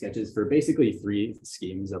hand sketches for basically 3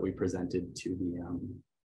 schemes that we presented to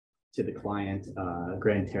the client: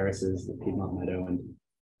 Grand Terraces, the Piedmont Meadow, and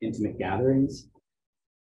Intimate Gatherings.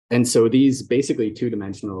 And so these basically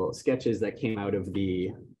 2-dimensional sketches that came out of the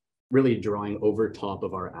really drawing over top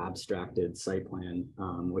of our abstracted site plan,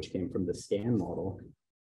 which came from the scan model,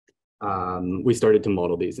 we started to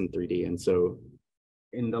model these in 3D. And so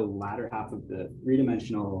in the latter half of the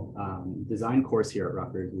 3-dimensional design course here at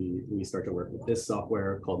Rutgers, we start to work with this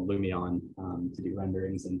software called Lumion to do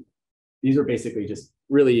renderings. And these are basically just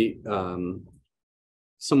really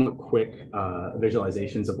somewhat quick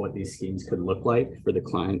visualizations of what these schemes could look like for the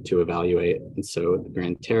client to evaluate. And so the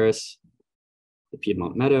Grand Terrace, the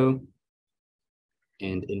Piedmont Meadow,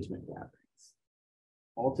 and intimate gatherings.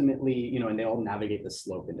 Ultimately, you know, and they all navigate the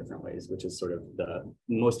slope in different ways, which is sort of the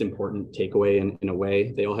most important takeaway in a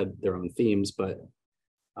way. They all had their own themes, but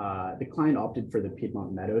the client opted for the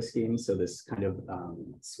Piedmont Meadow scheme. So this kind of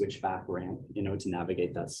switchback ramp, you know, to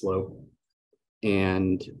navigate that slope.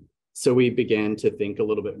 And so we began to think a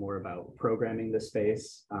little bit more about programming the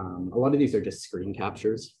space. A lot of these are just screen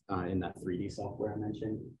captures in that 3D software I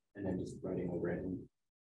mentioned, and then just writing over it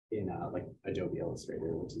in like Adobe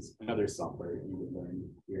Illustrator, which is another software you would learn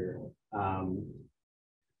here.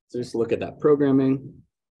 So just look at that programming,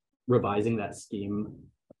 revising that scheme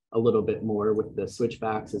a little bit more with the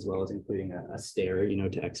switchbacks, as well as including a stair, you know,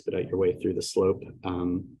 to expedite your way through the slope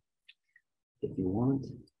if you want.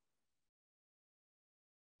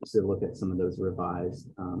 Just to look at some of those revised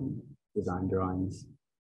design drawings.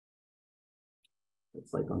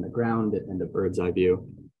 It's like on the ground and a bird's eye view.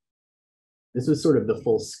 This was sort of the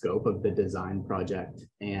full scope of the design project.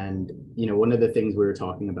 And, you know, one of the things we were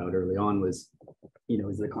talking about early on was, you know,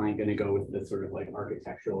 is the client going to go with the sort of like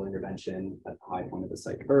architectural intervention at the high point of the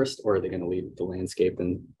site first, or are they going to lead the landscape?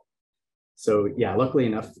 And so, yeah, luckily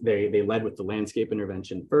enough, they led with the landscape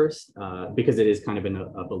intervention first, because it is kind of in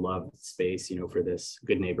a beloved space, you know, for this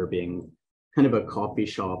Good Neighbor being kind of a coffee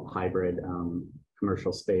shop hybrid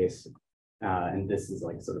commercial space. And this is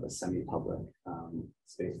like sort of a semi-public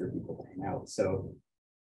space for people to hang out. So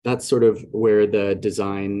that's sort of where the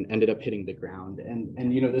design ended up hitting the ground.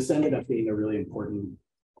 And you know, this ended up being a really important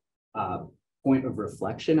point of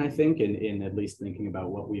reflection, I think, in at least thinking about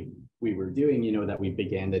what we were doing, you know, that we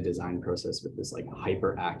began the design process with this like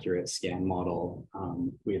hyper accurate scan model.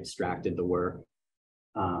 We abstracted the work.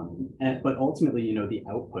 But ultimately, you know, the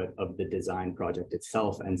output of the design project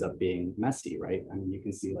itself ends up being messy, right? I mean, you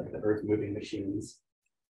can see like the earth moving machines.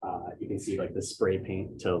 You can see like the spray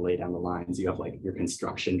paint to lay down the lines. You have like your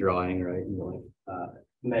construction drawing, right? And you're like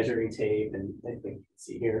measuring tape, and I think you can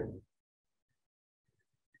see here.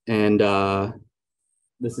 And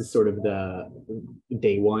this is sort of the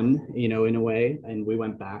day one, you know, in a way. And we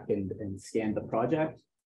went back and scanned the project.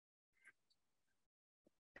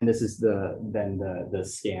 And this is the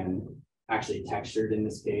scan, actually textured in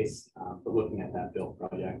this case, but looking at that built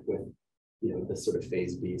project with, you know, this sort of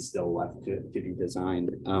phase B still left to be designed.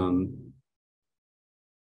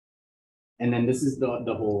 And then this is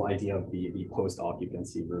the whole idea of the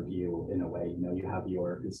post-occupancy review in a way. You know, you have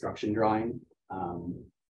your construction drawing,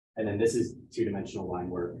 and then this is two-dimensional line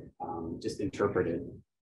work, just interpreted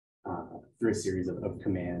through a series of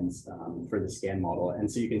commands for the scan model.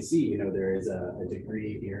 And so you can see, you know, there is a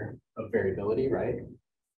degree here of variability, right?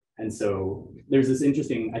 And so there's this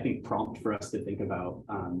interesting, I think, prompt for us to think about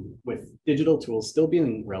with digital tools still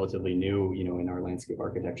being relatively new, you know, in our landscape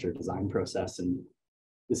architecture design process. And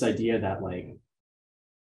this idea that, like,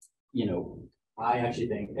 you know, I actually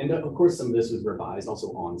think, and of course, some of this was revised also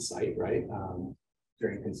on site, right?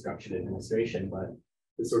 During construction administration, but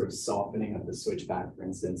the sort of softening of the switchback, for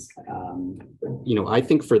instance, you know, I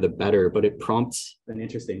think for the better, but it prompts an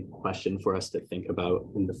interesting question for us to think about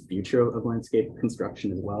in the future of landscape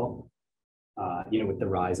construction as well. You know, with the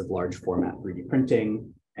rise of large format 3D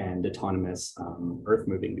printing and autonomous earth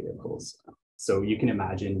moving vehicles. So you can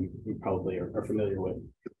imagine, you probably are familiar with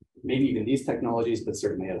maybe even these technologies, but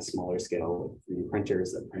certainly at a smaller scale with 3D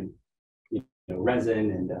printers that print, you know,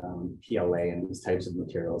 resin and PLA and these types of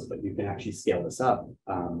materials, but you can actually scale this up.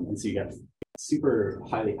 And so you get super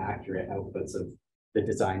highly accurate outputs of the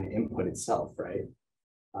design input itself, right?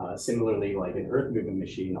 Similarly, like an earth moving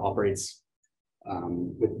machine operates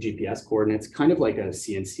with GPS coordinates, kind of like a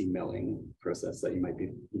CNC milling process that you might be,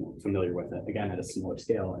 you know, familiar with, it, again, at a smaller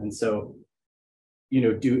scale. And so, you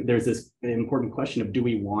know, there's this important question of, do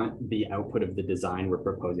we want the output of the design we're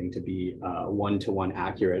proposing to be one-to-one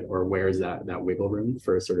accurate, or where is that wiggle room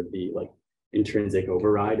for sort of the like intrinsic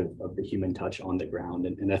override of the human touch on the ground?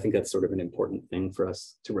 And I think that's sort of an important thing for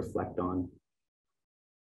us to reflect on.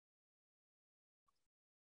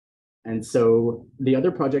 And so the other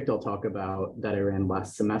project I'll talk about that I ran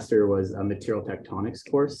last semester was a material tectonics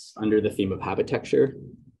course under the theme of habitecture.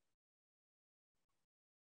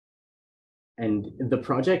 And the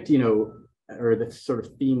project, you know, or the sort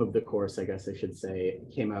of theme of the course, I guess I should say,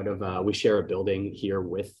 came out of, we share a building here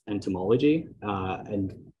with entomology.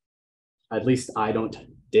 And at least I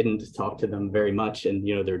didn't talk to them very much, and,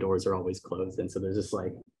 you know, their doors are always closed. And so there's this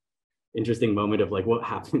like interesting moment of like, what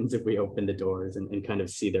happens if we open the doors and kind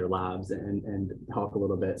of see their labs and talk a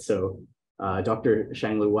little bit. So Dr.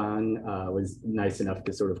 Shanglu Wang was nice enough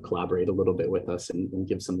to sort of collaborate a little bit with us and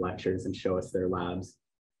give some lectures and show us their labs.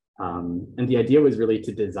 And the idea was really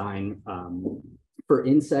to design for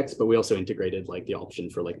insects, but we also integrated like the option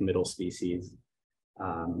for like middle species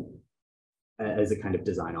as a kind of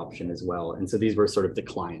design option as well. And so these were sort of the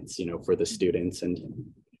clients, you know, for the students. And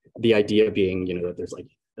the idea being, you know, that there's like,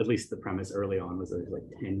 at least the premise early on was there's like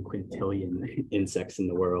 10 quintillion insects in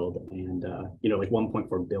the world, and you know, like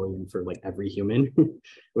 1.4 billion for like every human,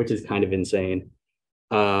 which is kind of insane.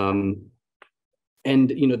 And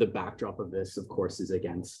you know, the backdrop of this, of course, is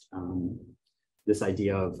against this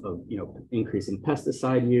idea of you know, increasing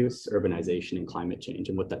pesticide use, urbanization, and climate change,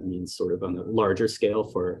 and what that means sort of on a larger scale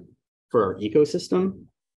for our ecosystem,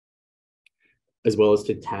 as well as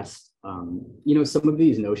to test you know, some of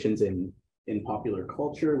these notions in popular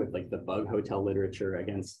culture with like the bug hotel literature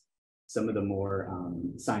against some of the more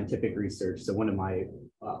scientific research. So one of my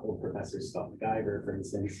old professors, Scott McIver, for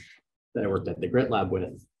instance, that I worked at the Grit Lab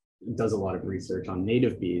with, does a lot of research on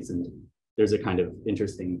native bees. And there's a kind of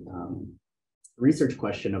interesting research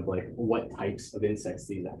question of like what types of insects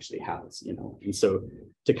these actually has, you know. And so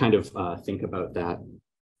to kind of think about that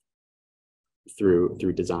through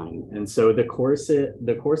design. And so the course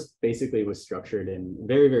basically was structured in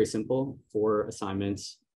very, very simple 4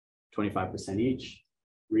 assignments, 25% each: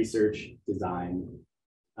 research, design,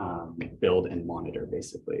 build, and monitor,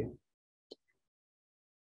 basically.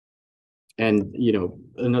 And you know,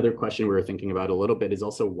 another question we were thinking about a little bit is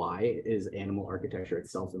also, why is animal architecture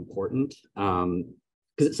itself important?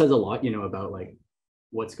 Because it says a lot, you know, about like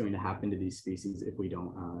what's going to happen to these species if we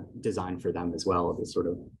don't design for them as well, as sort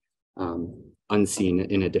of unseen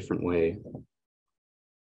in a different way.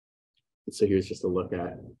 So here's just a look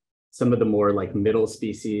at some of the more like middle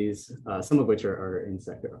species, some of which are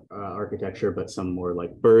insect architecture, but some more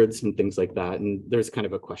like birds and things like that. And there's kind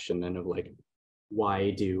of a question then of like,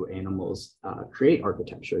 why do animals create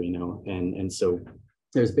architecture, you know? And so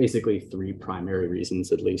there's basically 3 primary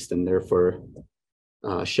reasons, at least, and they're for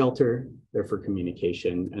shelter, they're for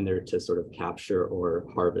communication, and they're to sort of capture or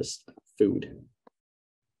harvest food.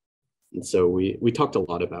 And so we talked a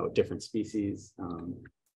lot about different species,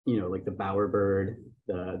 you know, like the bowerbird,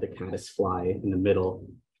 the caddisfly in the middle,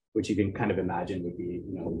 which you can kind of imagine would be,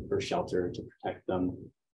 you know, for shelter to protect them.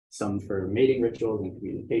 Some for mating rituals and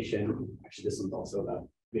communication. Actually, this one's also about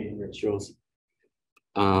mating rituals.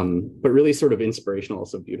 But really sort of inspirational,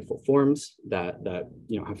 also beautiful forms that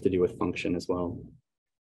you know, have to do with function as well.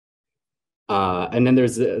 And then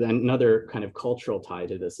there's another kind of cultural tie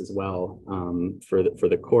to this as well, for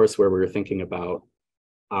the course, where we're thinking about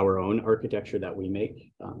our own architecture that we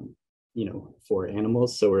make, you know, for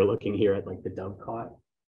animals. So we're looking here at like the dovecot,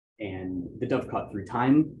 and the dovecot through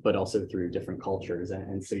time, but also through different cultures.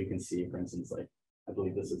 And so you can see, for instance, like, I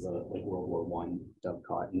believe this is a like World War I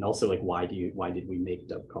dovecot, and also like, why did we make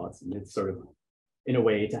dovecots? And it's sort of in a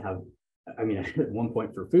way to have, I mean, at one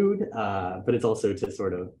point for food, but it's also to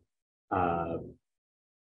sort of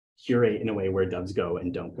curate in a way where doves go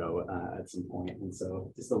and don't go at some point. And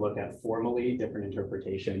so just to look at formally different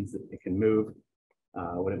interpretations that it can move,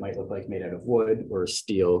 what it might look like made out of wood or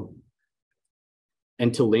steel.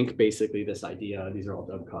 And to link basically this idea, these are all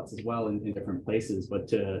dovecots as well in different places, but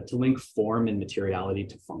to link form and materiality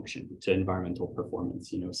to function, to environmental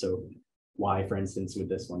performance, you know. So why, for instance, would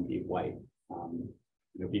this one be white?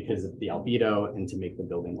 You know, because of the albedo and to make the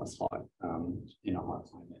building less hot in a hot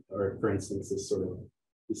climate. Or for instance, this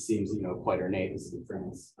seems, you know, quite ornate, this is in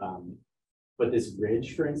France. But this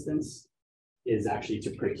ridge, for instance, is actually to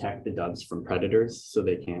protect the doves from predators so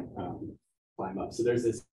they can't climb up. So there's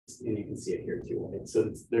this, and you can see it here too, right?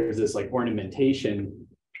 So there's this like ornamentation,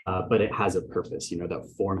 but it has a purpose, you know, that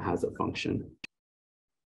form has a function.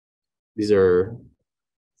 This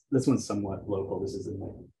one's somewhat local. This is in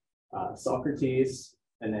like Socrates,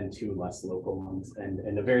 and then 2 less local ones,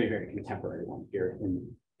 and a very, very contemporary one here in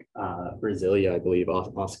Brasilia, I believe,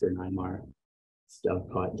 Oscar Niemeyer,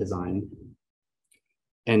 dovecot design.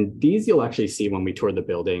 And these you'll actually see when we tour the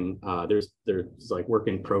building. There's like work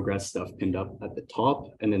in progress stuff pinned up at the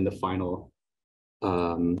top, and then the final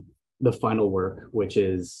work, which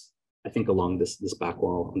is, I think, along this back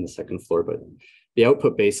wall on the 2nd floor. But the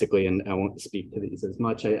output basically, and I won't speak to these as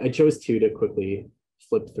much. I chose 2 to quickly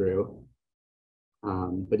flip through,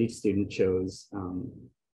 but each student chose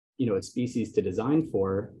you know, a species to design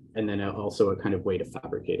for, and then also a kind of way to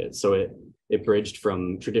fabricate it. So it bridged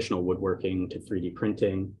from traditional woodworking to 3D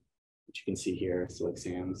printing, which you can see here. So like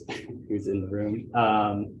Sam's, who's in the room.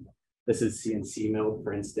 This is CNC milled,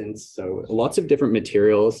 for instance. So lots of different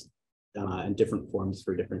materials and different forms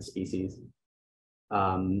for different species.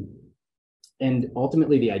 And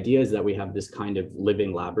ultimately, the idea is that we have this kind of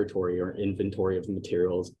living laboratory or inventory of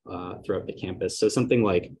materials throughout the campus. So something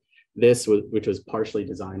like this, which was partially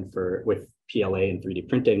designed with PLA and 3D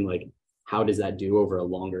printing, like how does that do over a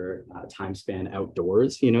longer time span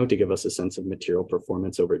outdoors, you know, to give us a sense of material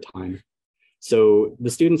performance over time. So the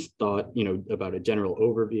students thought, you know, about a general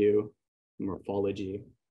overview, morphology,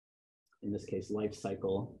 in this case, life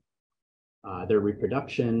cycle, their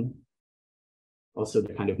reproduction, also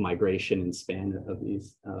the kind of migration and span of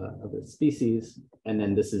these of the species. And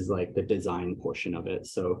then this is like the design portion of it.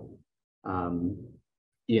 So,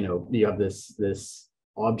 you know, you have this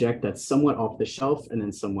object that's somewhat off the shelf and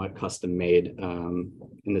then somewhat custom made,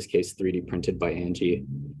 in this case, 3D printed by Angie.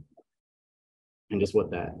 And just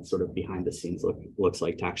what that sort of behind the scenes looks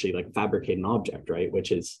like to actually like fabricate an object, right?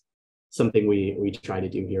 Which is something we try to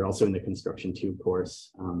do here also in the construction tube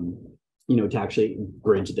course, you know, to actually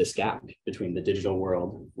bridge this gap between the digital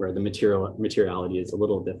world where the materiality is a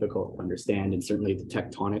little difficult to understand, and certainly the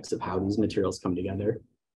tectonics of how these materials come together.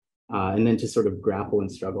 And then to sort of grapple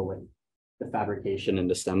and struggle with the fabrication and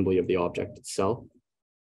assembly of the object itself,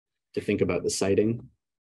 to think about the siting.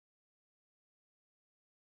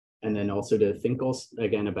 And then also to think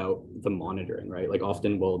again about the monitoring, right? Like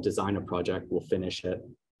often we'll design a project, we'll finish it,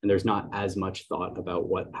 and there's not as much thought about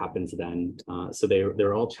what happens then. So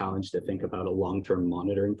they're all challenged to think about a long-term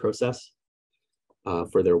monitoring process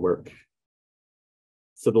for their work.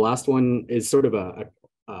 So the last one is sort of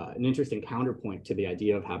an interesting counterpoint to the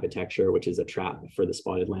idea of habitecture, which is a trap for the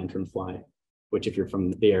spotted lanternfly, which if you're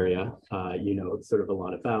from the area, you know sort of a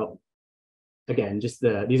lot about. Again, just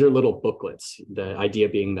these are little booklets. The idea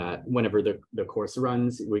being that whenever the course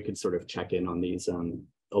runs, we could sort of check in on these.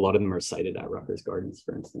 A lot of them are cited at Rutgers Gardens,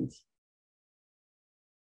 for instance.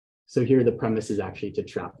 So here the premise is actually to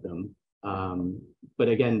trap them. But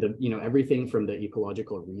again, everything from the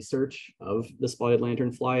ecological research of the spotted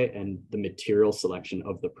lanternfly and the material selection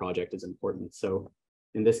of the project is important. So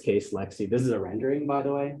in this case, Lexi, this is a rendering, by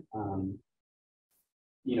the way.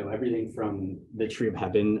 Everything from the tree of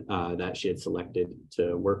heaven that she had selected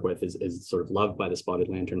to work with is sort of loved by the spotted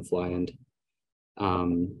lanternfly.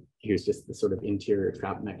 And here's just the sort of interior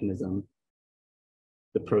trap mechanism,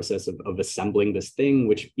 the process of assembling this thing,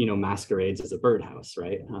 which, masquerades as a birdhouse,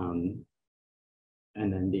 right?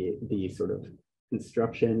 And then the sort of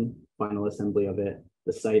construction, final assembly of it,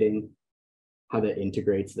 the siting, how that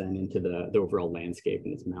integrates then into the overall landscape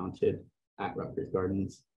and is mounted at Rutgers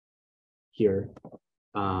Gardens here.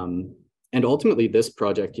 And ultimately this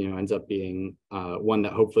project, ends up being one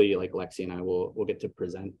that hopefully like Lexi and I will get to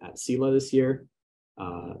present at SELA this year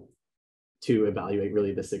to evaluate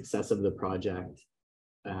really the success of the project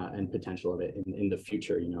and potential of it in the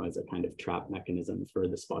future, as a kind of trap mechanism for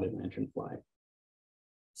the spotted lanternfly.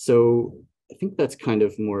 So I think that's kind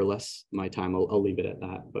of more or less my time. I'll leave it at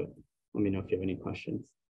that, but let me know if you have any questions.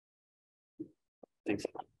 Thanks.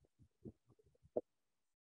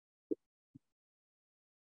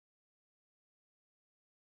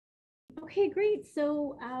 Okay, great.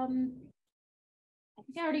 So I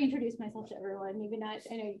think I already introduced myself to everyone. Maybe not.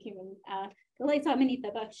 I know you came in. So I'm Anita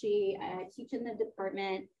Bakshi. I teach in the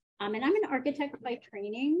department. And I'm an architect by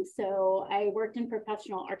training. So I worked in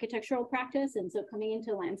professional architectural practice. And so coming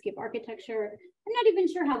into landscape architecture, I'm not even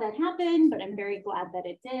sure how that happened, but I'm very glad that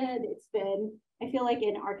it did. It's been, I feel like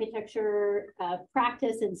in architecture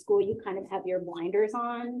practice in school, you kind of have your blinders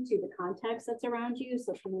on to the context that's around you.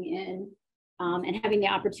 So coming in and having the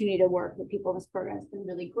opportunity to work with people in this program has been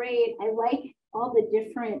really great. I like all the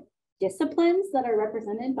different disciplines that are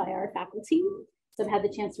represented by our faculty. So I've had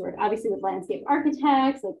the chance to work obviously with landscape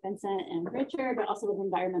architects like Vincent and Richard, but also with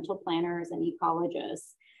environmental planners and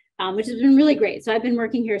ecologists, which has been really great. So I've been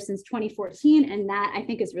working here since 2014, and that I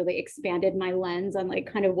think has really expanded my lens on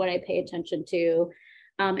like kind of what I pay attention to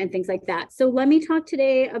and things like that. So let me talk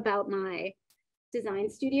today about my design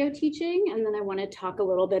studio teaching, and then I want to talk a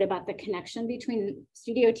little bit about the connection between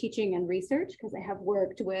studio teaching and research, because I have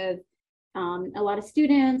worked with a lot of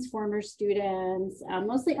students, former students,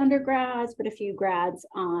 mostly undergrads, but a few grads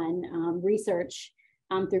on research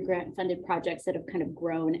through grant-funded projects that have kind of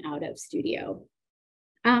grown out of studio.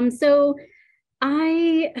 So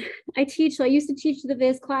I teach, so I used to teach the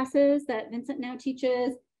Viz classes that Vincent now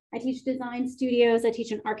teaches. I teach design studios. I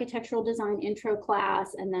teach an architectural design intro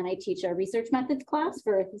class, and then I teach a research methods class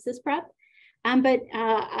for thesis prep.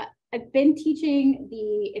 I've been teaching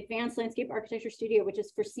the advanced landscape architecture studio, which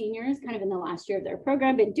is for seniors, kind of in the last year of their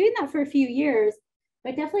program. Been doing that for a few years,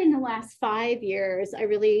 but definitely in the last 5 years, I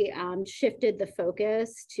really shifted the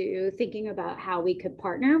focus to thinking about how we could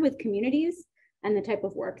partner with communities and the type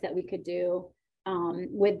of work that we could do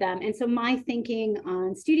with them. And so my thinking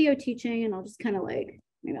on studio teaching, and I'll just kind of like,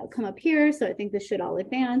 maybe I'll come up here. So I think this should all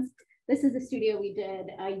advance. This is a studio we did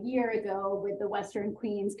a year ago with the Western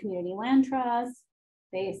Queens Community Land Trust.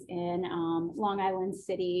 space in Long Island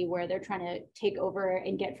City, where they're trying to take over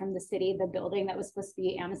and get from the city the building that was supposed to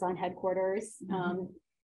be Amazon headquarters.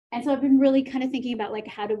 And so I've been really kind of thinking about like,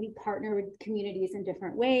 how do we partner with communities in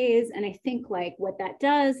different ways? And I think like what that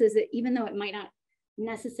does is that even though it might not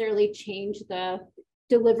necessarily change the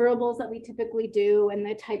deliverables that we typically do and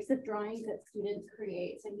the types of drawings that students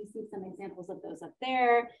create. So you see some examples of those up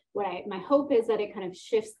there. My hope is that it kind of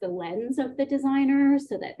shifts the lens of the designer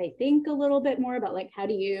so that they think a little bit more about like, how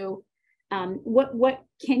do you, what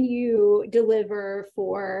can you deliver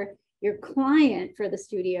for your client for the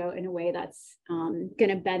studio in a way that's going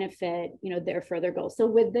to benefit, you know, their further goals. So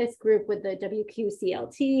with this group, with the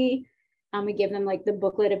WQCLT, we give them like the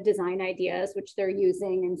booklet of design ideas, which they're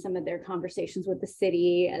using in some of their conversations with the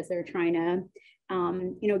city as they're trying to,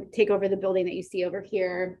 you know, take over the building that you see over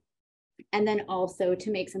here. And then also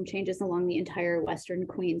to make some changes along the entire Western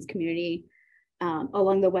Queens community,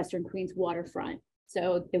 along the Western Queens waterfront.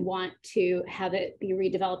 So they want to have it be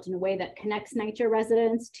redeveloped in a way that connects NYCHA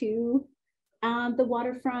residents to the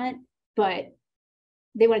waterfront, but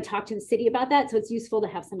they want to talk to the city about that. So it's useful to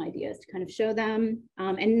have some ideas to kind of show them.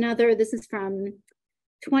 This is from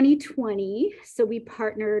 2020. So we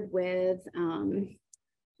partnered with,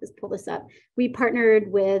 just pull this up. We partnered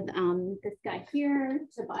with this guy here,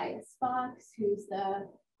 Tobias Fox, who's the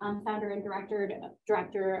founder and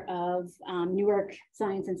director of Newark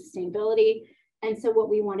Science and Sustainability. And so what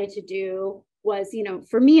we wanted to do was, you know,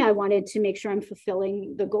 for me, I wanted to make sure I'm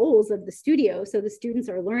fulfilling the goals of the studio. So the students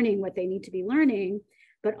are learning what they need to be learning.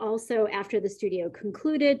 But also after the studio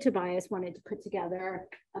concluded, Tobias wanted to put together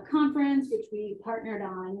a conference, which we partnered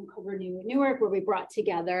on called Renew Newark, where we brought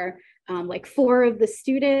together like 4 of the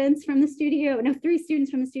students from the studio, no, 3 students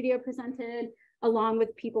from the studio presented, along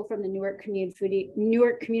with people from the Newark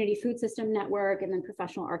Community Food System Network, and then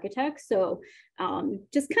professional architects. So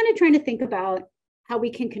just kind of trying to think about how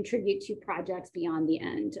we can contribute to projects beyond the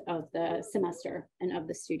end of the semester and of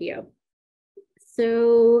the studio.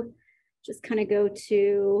 So just kind of go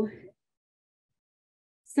to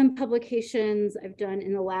some publications I've done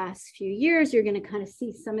in the last few years. You're going to kind of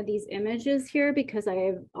see some of these images here because I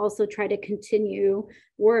have also tried to continue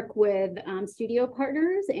work with studio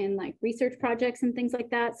partners and like research projects and things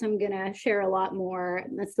like that. So I'm going to share a lot more.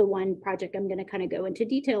 And that's the one project I'm going to kind of go into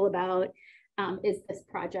detail about is this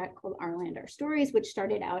project called Our Land, Our Stories, which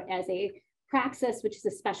started out as a Praxis, which is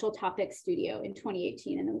a special topic studio in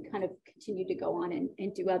 2018. And then we kind of continued to go on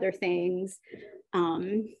and do other things.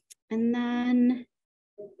 And then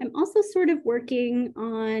I'm also sort of working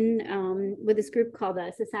on with this group called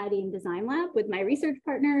the Society and Design Lab with my research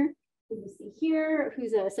partner, who you see here,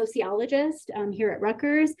 who's a sociologist here at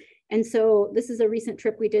Rutgers. And so this is a recent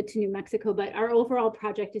trip we did to New Mexico, but our overall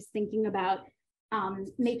project is thinking about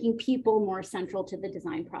making people more central to the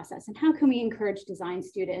design process. And how can we encourage design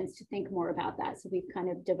students to think more about that? So we've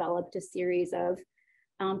kind of developed a series of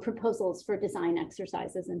proposals for design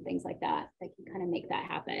exercises and things like that that can kind of make that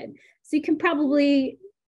happen. So you can probably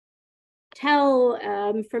tell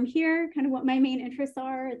from here kind of what my main interests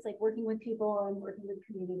are. It's like working with people and working with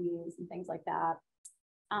communities and things like that.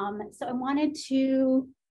 So I wanted to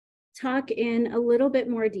talk in a little bit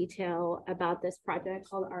more detail about this project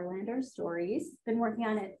called Our Land, Our Stories. Been working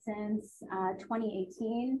on it since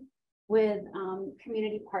 2018 with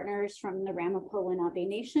community partners from the Ramapo Lenape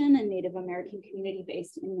Nation, a Native American community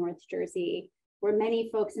based in North Jersey, where many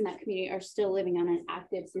folks in that community are still living on an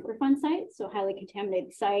active Superfund site. So highly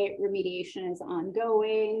contaminated site, remediation is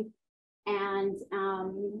ongoing. And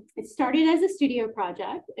it started as a studio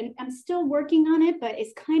project, and I'm still working on it, but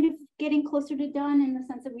it's kind of getting closer to done in the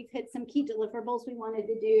sense that we've hit some key deliverables we wanted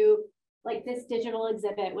to do, like this digital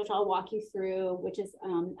exhibit, which I'll walk you through, which is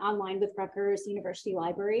online with Rutgers University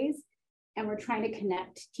Libraries. And we're trying to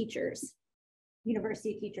connect teachers,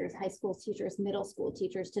 university teachers, high school teachers, middle school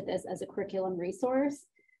teachers to this as a curriculum resource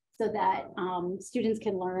so that students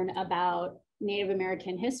can learn about Native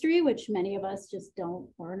American history, which many of us just don't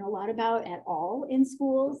learn a lot about at all in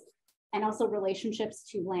schools, and also relationships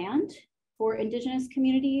to land for Indigenous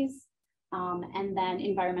communities, and then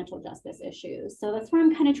environmental justice issues. So that's where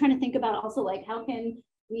I'm kind of trying to think about also like how can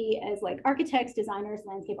we as like architects, designers,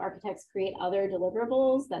 landscape architects create other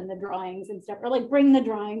deliverables than the drawings and stuff, or like bring the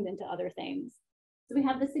drawings into other things. So we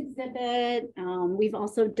have this exhibit. We've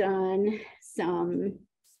also done some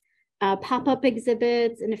pop-up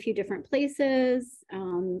exhibits in a few different places.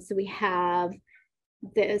 So we have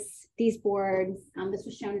these boards. This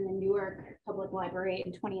was shown in the Newark Public Library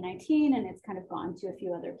in 2019, and it's kind of gone to a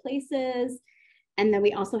few other places. And then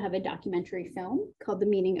we also have a documentary film called The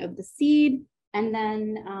Meaning of the Seed. And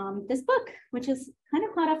then this book, which is kind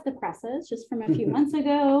of hot off the presses, just from a few months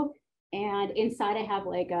ago. And inside I have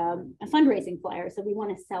like a fundraising flyer. So we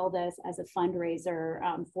want to sell this as a fundraiser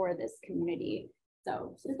for this community.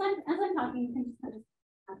 So as I'm talking, you can just kind of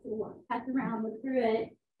pass it around, look through it.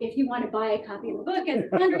 If you want to buy a copy of the book as a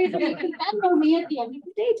fundraiser, you can Venmo me at the end of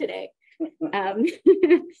the day today.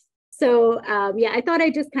 Yeah, I thought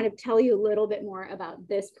I'd just kind of tell you a little bit more about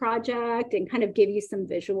this project and kind of give you some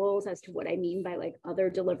visuals as to what I mean by like other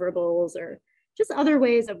deliverables or just other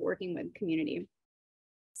ways of working with community.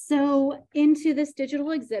 So into this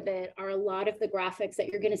digital exhibit are a lot of the graphics that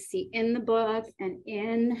you're going to see in the book and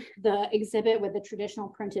in the exhibit with the traditional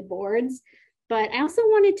printed boards. But I also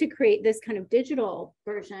wanted to create this kind of digital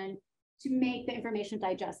version to make the information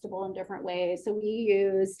digestible in different ways. So we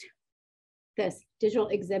used this digital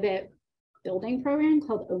exhibit building program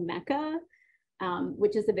called Omeka,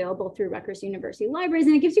 which is available through Rutgers University Libraries.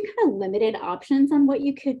 And it gives you kind of limited options on what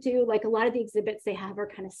you could do. Like a lot of the exhibits they have are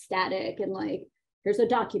kind of static and like, here's a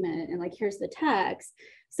document and like, here's the text.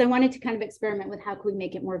 So I wanted to kind of experiment with how could we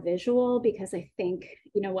make it more visual, because I think,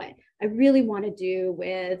 you know what, I really want to do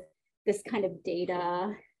with this kind of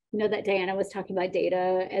data, you know, that Diana was talking about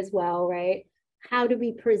data as well, right? How do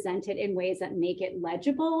we present it in ways that make it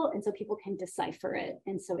legible and so people can decipher it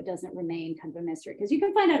and so it doesn't remain kind of a mystery? Because you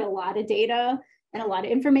can find out a lot of data and a lot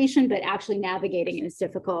of information, but actually navigating it is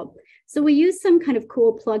difficult. So we use some kind of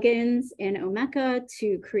cool plugins in Omeka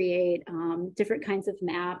to create different kinds of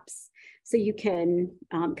maps. So you can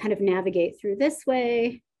kind of navigate through this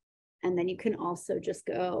way. And then you can also just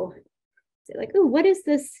go say like, oh, what is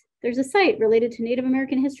this? There's a site related to Native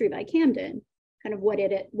American history by Camden. Kind of what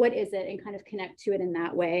is it, and kind of connect to it in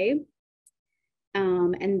that way.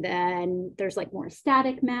 And then there's like more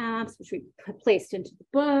static maps, which we placed into the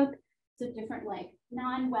book. So different like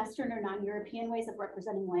non-Western or non-European ways of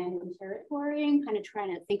representing land and territory, and kind of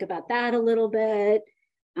trying to think about that a little bit.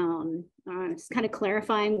 Just kind of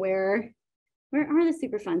clarifying where are the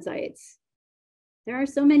Superfund sites? There are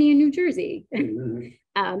so many in New Jersey.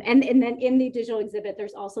 And then in the digital exhibit,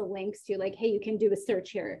 there's also links to like, hey, you can do a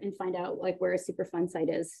search here and find out like where a Superfund site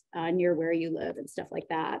is near where you live and stuff like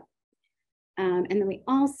that. And then we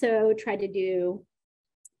also tried to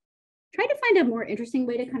find a more interesting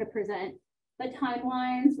way to kind of present the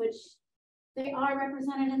timelines, which they are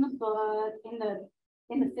represented in the book.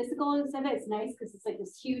 In the physical exhibit, it's nice because it's like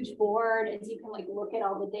this huge board and you can like look at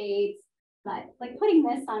all the dates. But like putting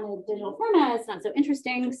this on a digital format is not so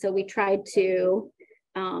interesting. So we tried to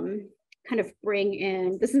kind of bring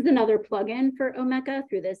in, this is another plugin for Omeka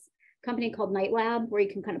through this company called Night Lab, where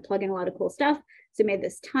you can kind of plug in a lot of cool stuff. So we made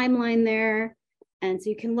this timeline there. And so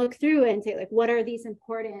you can look through and say like, what are these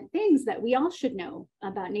important things that we all should know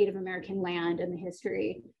about Native American land and the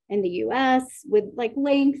history in the US with like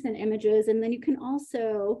links and images. And then you can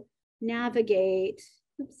also navigate,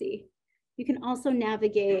 you can also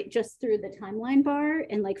navigate just through the timeline bar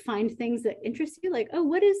and like find things that interest you, like, oh,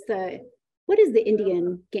 what is the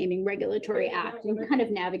Indian Gaming Regulatory Act? And you kind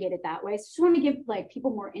of navigate it that way. So just want to give like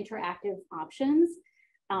people more interactive options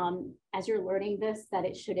as you're learning this, that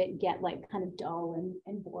it shouldn't get like kind of dull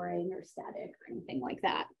and boring or static or anything like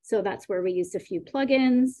that. So that's where we used a few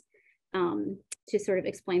plugins to sort of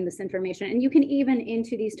explain this information. And you can even,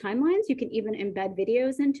 into these timelines, you can even embed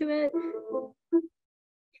videos into it.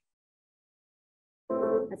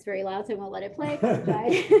 That's very loud, so I won't let it play. But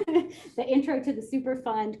the intro to the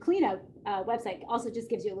Superfund cleanup website also just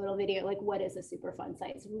gives you a little video, like what is a Superfund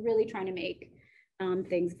site? So we're really trying to make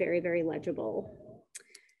things very, very legible.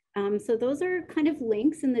 So those are kind of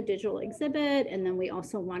links in the digital exhibit. And then we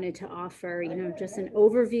also wanted to offer, you know, just an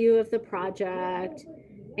overview of the project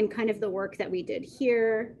and kind of the work that we did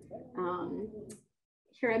here.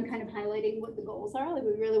 Here I'm kind of highlighting what the goals are. Like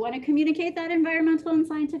we really want to communicate that environmental and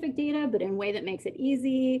scientific data, but in a way that makes it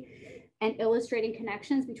easy, and illustrating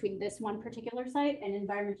connections between this one particular site and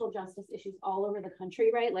environmental justice issues all over the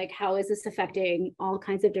country, right? Like how is this affecting all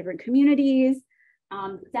kinds of different communities?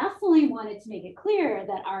 Definitely wanted to make it clear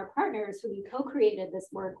that our partners who we co-created this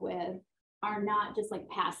work with are not just like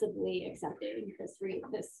passively accepting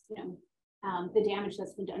this, you know, the damage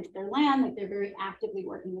that's been done to their land. Like they're very actively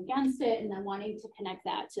working against it, and then wanting to connect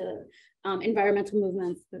that to environmental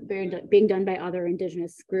movements being done by other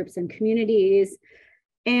Indigenous groups and communities.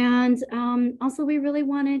 And also we really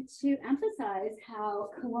wanted to emphasize how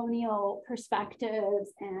colonial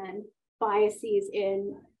perspectives and biases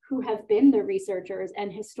in who have been the researchers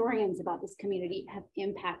and historians about this community have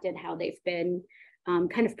impacted how they've been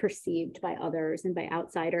kind of perceived by others and by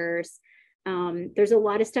outsiders. There's a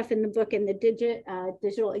lot of stuff in the book in the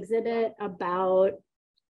digital exhibit about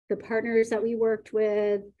the partners that we worked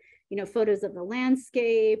with photos of the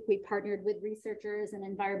landscape. We partnered with researchers in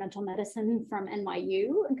environmental medicine from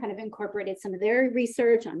NYU and kind of incorporated some of their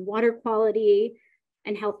research on water quality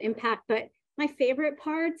and health impact. But my favorite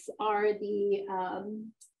parts are the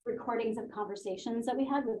recordings of conversations that we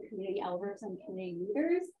had with community elders and community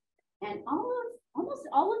leaders. And almost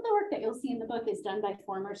all of the work that you'll see in the book is done by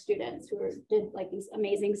former students who did like these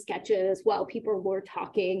amazing sketches while people were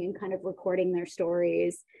talking and kind of recording their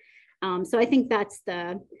stories. So I think that's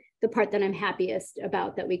the part that I'm happiest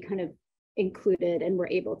about, that we kind of included and were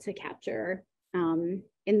able to capture in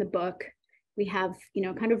the book. We have,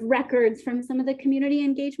 kind of records from some of the community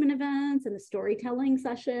engagement events and the storytelling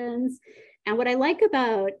sessions. And what I like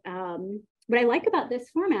about this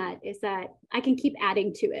format is that I can keep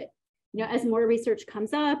adding to it. As more research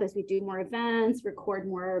comes up, as we do more events, record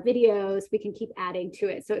more videos, we can keep adding to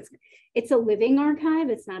it. So it's a living archive.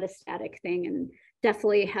 It's not a static thing. And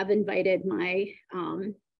definitely have invited my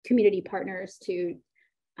community partners to,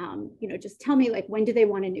 just tell me, like, when do they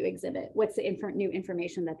want a new exhibit? What's the new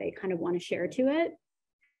information that they kind of want to share to it?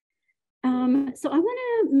 So I want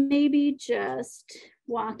to maybe just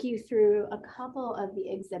walk you through a couple of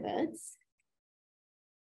the exhibits.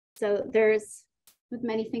 So there's, with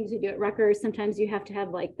many things we do at Rutgers, sometimes you have to have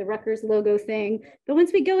like the Rutgers logo thing. But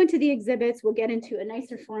once we go into the exhibits, we'll get into a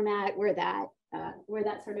nicer format where that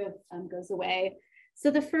sort of goes away. So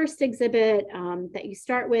the first exhibit that you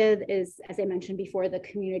start with is, as I mentioned before, the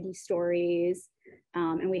community stories.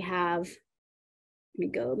 And we have, let me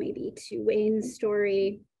go maybe to Wayne's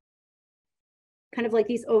story, kind of like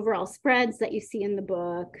these overall spreads that you see in the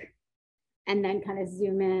book, and then kind of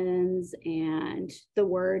zoom ins and the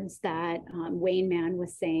words that Wayne Mann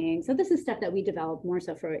was saying. So this is stuff that we developed more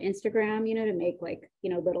so for Instagram, to make like,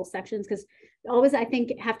 little sections, because always I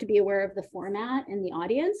think have to be aware of the format and the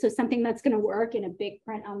audience. So something that's going to work in a big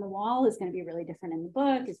print on the wall is going to be really different in the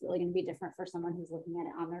book, is really going to be different for someone who's looking at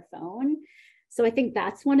it on their phone. So I think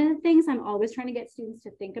that's one of the things I'm always trying to get students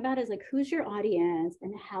to think about, is like, who's your audience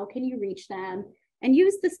and how can you reach them? And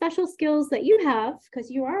use the special skills that you have,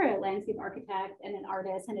 because you are a landscape architect and an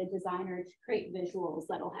artist and a designer, to create visuals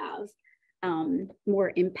that'll have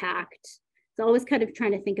more impact. So always kind of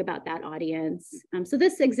trying to think about that audience. So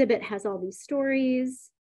this exhibit has all these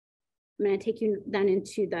stories. I'm going to take you then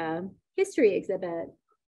into the history exhibit.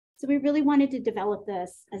 So we really wanted to develop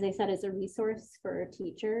this, as I said, as a resource for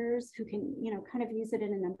teachers who can, kind of use it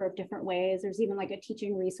in a number of different ways. There's even like a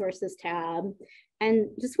teaching resources tab. And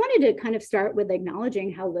just wanted to kind of start with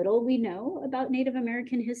acknowledging how little we know about Native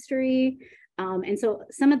American history. And so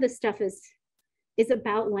some of this stuff is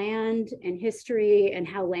about land and history and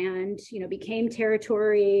how land, became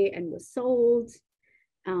territory and was sold.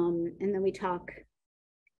 And then we talk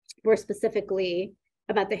more specifically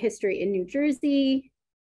about the history in New Jersey,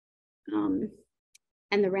 and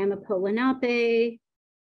the Ramapo Lenape.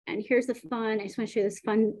 And here's a fun, I just want to show this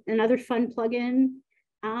another fun plugin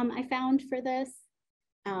I found for this,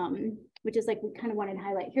 which is like, we kind of wanted to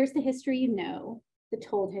highlight, here's the history, the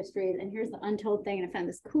told history, and here's the untold thing. And I found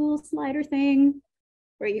this cool slider thing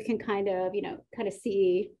where you can kind of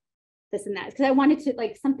see this and that, because I wanted to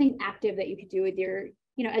like something active that you could do with your,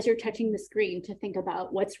 as you're touching the screen, to think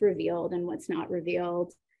about what's revealed and what's not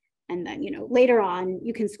revealed. And then, later on,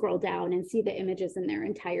 you can scroll down and see the images in their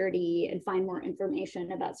entirety and find more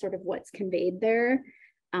information about sort of what's conveyed there.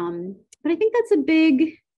 But I think that's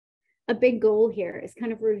a big goal here, is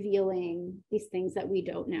kind of revealing these things that we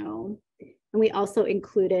don't know. And we also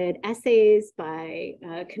included essays by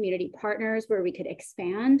community partners where we could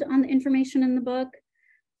expand on the information in the book.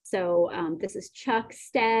 So this is Chuck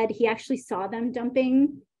Stead. He actually saw them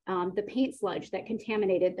dumping the paint sludge that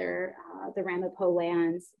contaminated the Ramapo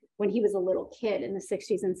lands when he was a little kid in the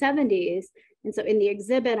 60s and 70s. And so in the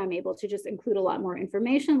exhibit, I'm able to just include a lot more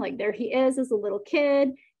information. Like, there he is as a little kid.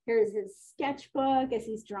 Here's his sketchbook as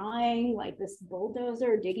he's drawing like this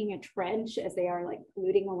bulldozer digging a trench as they are like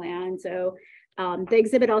polluting the land. So the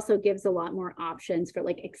exhibit also gives a lot more options for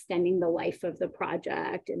like extending the life of the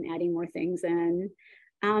project and adding more things in.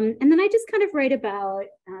 And then I just kind of write about,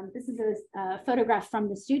 this is a photograph from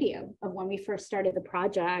the studio of when we first started the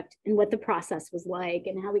project and what the process was like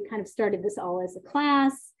and how we kind of started this all as a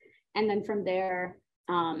class. And then from there,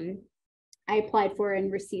 I applied for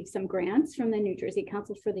and received some grants from the New Jersey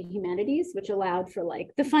Council for the Humanities, which allowed for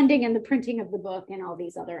like the funding and the printing of the book and all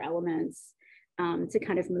these other elements to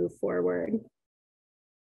kind of move forward.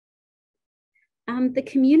 The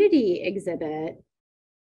community exhibit,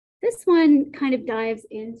 this one kind of dives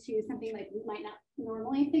into something like we might not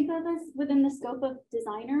normally think of as within the scope of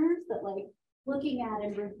designers, but like looking at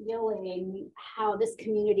and revealing how this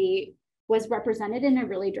community was represented in a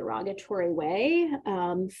really derogatory way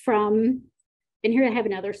from, and here I have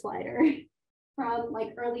another slider, from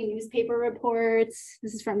like early newspaper reports.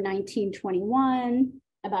 This is from 1921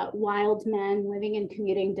 about wild men living in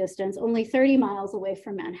commuting distance only 30 miles away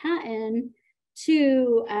from Manhattan,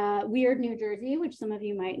 to Weird, New Jersey, which some of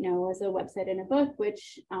you might know as a website and a book,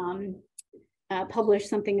 which published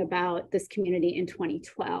something about this community in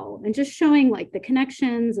 2012, and just showing like the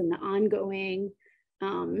connections and the ongoing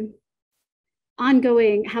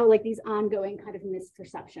how like these ongoing kind of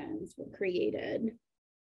misperceptions were created.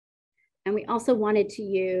 And we also wanted to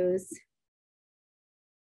use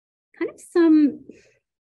kind of some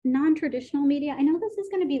non-traditional media. I know this is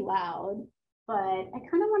going to be loud, but I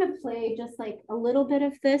kind of want to play just like a little bit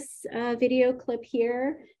of this video clip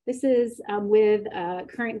here. This is with a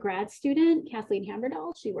current grad student, Kathleen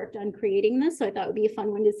Hammerdahl. She worked on creating this, so I thought it would be a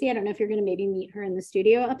fun one to see. I don't know if you're going to maybe meet her in the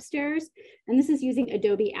studio upstairs. And this is using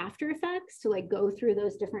Adobe After Effects to like go through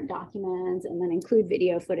those different documents and then include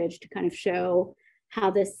video footage to kind of show how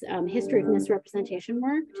this history of misrepresentation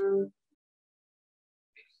worked.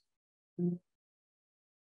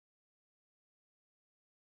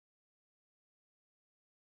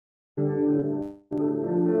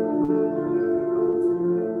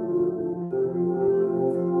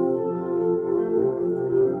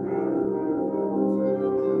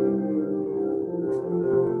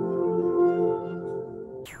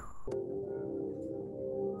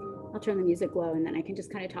 Turn the music low and then I can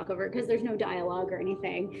just kind of talk over it because there's no dialogue or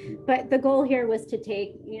anything. But the goal here was to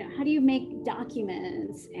take, how do you make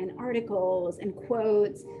documents and articles and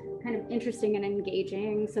quotes kind of interesting and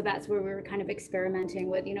engaging? So that's where we were kind of experimenting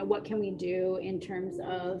with, what can we do in terms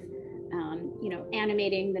of,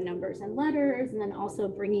 animating the numbers and letters, and then also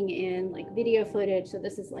bringing in like video footage. So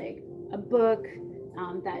this is like a book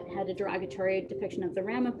that had a derogatory depiction of the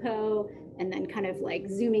Ramapo, and then kind of like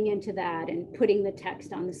zooming into that and putting the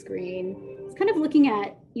text on the screen. It's kind of looking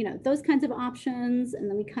at, those kinds of options. And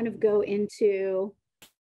then we kind of go into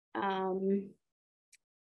how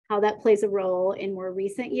that plays a role in more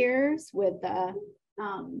recent years with the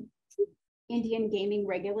Indian Gaming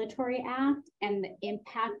Regulatory Act and the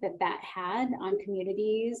impact that that had on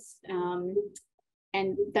communities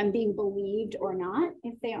and them being believed or not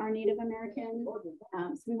if they are Native American.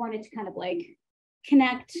 So we wanted to kind of like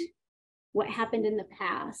connect what happened in the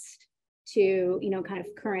past to, kind of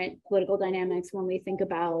current political dynamics when we think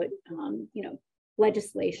about,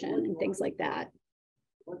 legislation and things like that.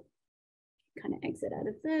 Kind of exit out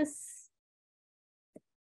of this.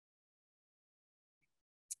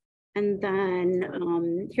 And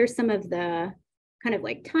then here's some of the kind of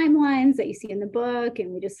like timelines that you see in the book.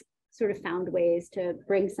 And we just sort of found ways to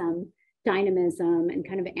bring some dynamism and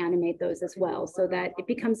kind of animate those as well, so that it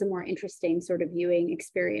becomes a more interesting sort of viewing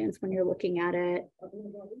experience when you're looking at it.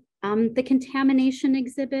 The contamination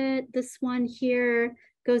exhibit, this one here,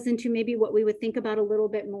 goes into maybe what we would think about a little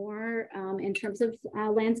bit more in terms of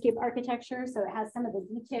landscape architecture. So it has some of the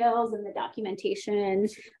details and the documentation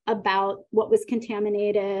about what was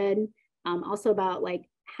contaminated, also about like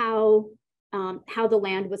how the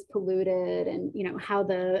land was polluted and, how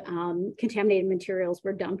the contaminated materials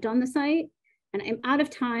were dumped on the site. And I'm out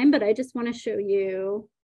of time, but I just want to show you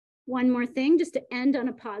one more thing just to end on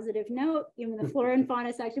a positive note. The flora and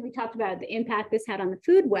fauna section, we talked about the impact this had on the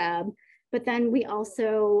food web, but then we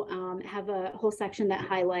also have a whole section that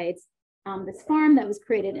highlights this farm that was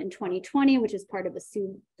created in 2020, which is part of a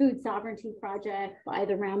food sovereignty project by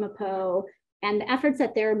the Ramapo, and the efforts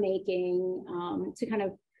that they're making to kind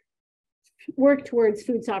of work towards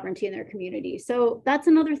food sovereignty in their community. So that's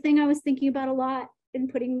another thing I was thinking about a lot in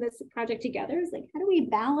putting this project together, is like, how do we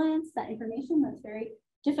balance that information that's very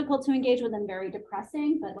difficult to engage with and very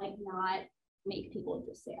depressing, but like not make people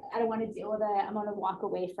just say, I don't want to deal with it, I'm going to walk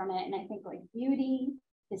away from it. And I think like beauty,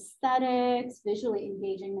 aesthetics, visually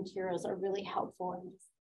engaging materials are really helpful in just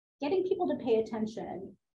getting people to pay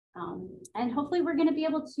attention. And hopefully we're going to be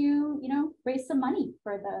able to, raise some money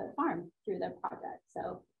for the farm through the project.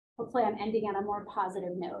 So hopefully I'm ending on a more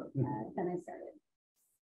positive note than I started.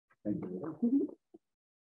 Thank you.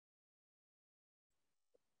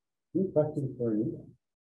 Any questions for you?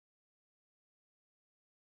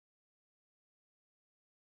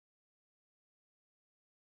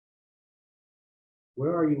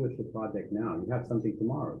 Where are you with the project now? You have something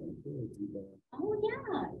tomorrow, don't you? Oh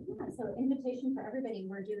yeah. So invitation for everybody.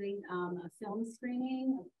 We're doing a film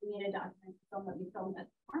screening. We made a documentary film that we filmed at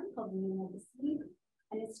the farm called The Meaning of the Sea,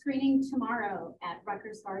 and it's screening tomorrow at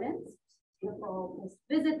Rutgers Gardens. Beautiful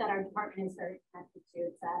visit that our department is very connected to.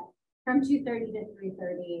 It's at from 2:30 to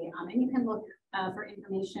 3:30. And you can look for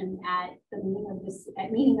information at the meaning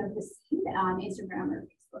of the seed on Instagram or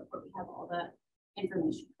Facebook, where we have all the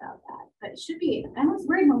information about that. But it should be, I was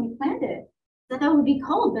worried when we planned it that would be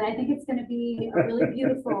cold, but I think it's going to be a really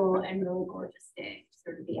beautiful and really gorgeous day to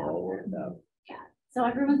sort of be out there. Yeah, so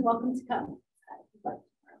everyone's welcome to come.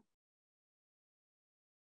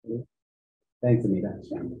 Thanks, Anita.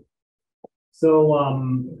 So,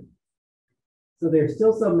 so there's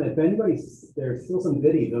still some, if anybody's, there's still some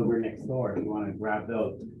goodies over next door if you want to grab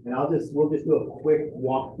those. And we'll just do a quick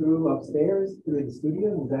walkthrough upstairs through the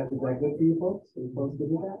studio. Is that good for you folks? Are you folks good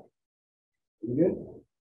with that? You good?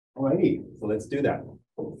 All righty, so let's do that.